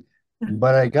thing.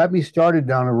 But it got me started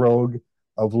down a road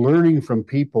of learning from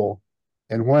people.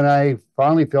 And when I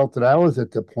finally felt that I was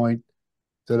at the point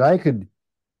that I could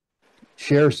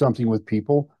share something with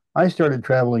people, I started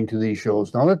traveling to these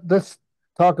shows. Now let's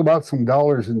talk about some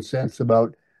dollars and cents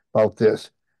about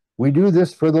this. We do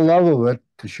this for the love of it,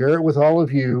 to share it with all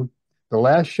of you. The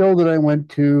last show that I went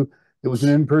to, it was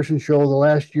an in-person show the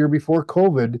last year before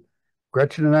COVID.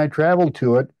 Gretchen and I traveled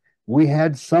to it. We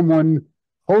had someone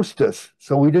host us,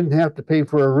 so we didn't have to pay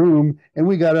for a room, and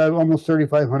we got almost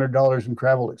 $3,500 in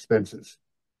travel expenses.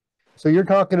 So you're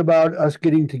talking about us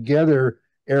getting together,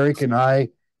 Eric and I,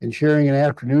 and sharing an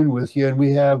afternoon with you, and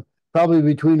we have probably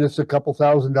between us a couple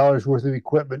 $1,000s worth of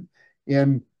equipment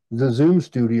in the Zoom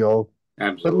studio.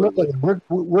 Absolutely. But look,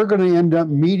 we're going to end up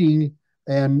meeting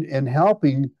and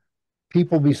helping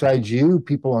people besides you,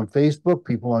 people on Facebook,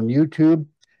 people on YouTube.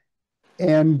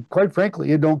 And quite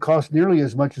frankly, it don't cost nearly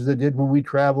as much as it did when we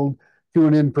traveled to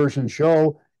an in-person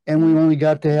show, and we only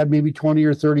got to have maybe 20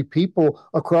 or 30 people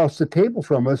across the table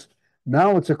from us.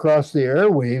 Now it's across the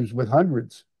airwaves with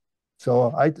hundreds.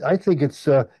 So I think it's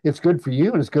good for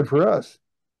you and it's good for us.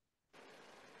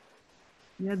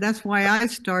 Yeah, that's why I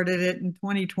started it in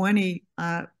 2020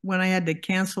 when I had to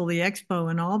cancel the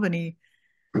expo in Albany.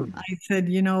 I said,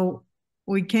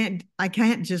 I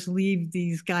can't just leave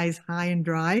these guys high and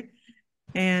dry.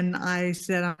 And I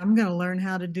said, I'm going to learn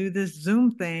how to do this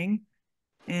Zoom thing.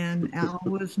 And Al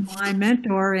was my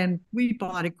mentor, and we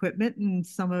bought equipment, and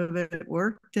some of it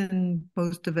worked and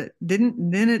most of it didn't.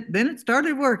 And then it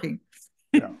started working.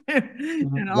 Yeah.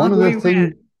 And one of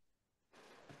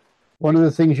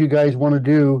the things you guys want to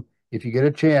do, if you get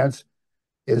a chance,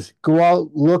 is go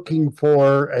out looking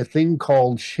for a thing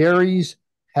called Sherry's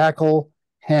Hackle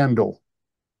Handle.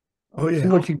 Oh, yeah. See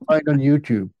what you can find on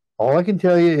YouTube. All I can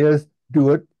tell you is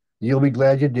do it. You'll be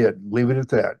glad you did. Leave it at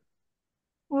that.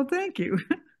 Well, thank you.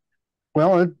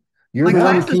 Well, you're the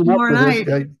one who came up with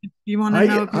it. You want to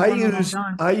know?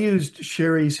 I used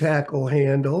Sherry's Hackle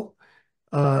Handle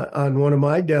on one of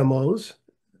my demos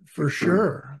for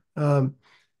sure. I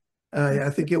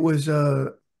think it was,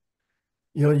 you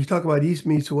talk about East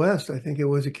meets West. I think it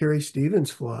was a Carrie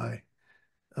Stevens fly.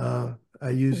 I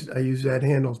used that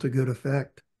handle to good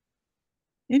effect.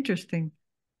 Interesting.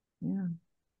 Yeah.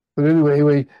 But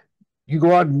anyway, you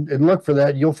go out and look for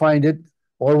that. You'll find it,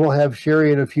 or we'll have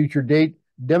Sherry at a future date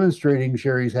demonstrating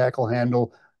Sherry's hackle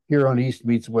handle here on East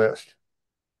Meets West.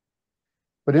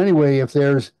 But anyway, if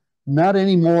there's not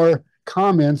any more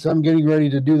comments, I'm getting ready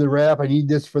to do the wrap. I need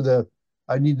the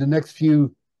next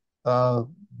few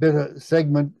bit of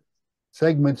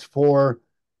segments for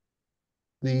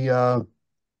the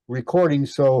recording.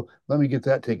 So let me get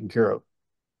that taken care of.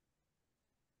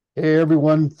 Hey,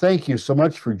 everyone. Thank you so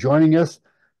much for joining us.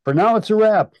 For now, it's a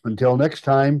wrap. Until next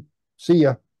time, see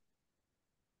ya.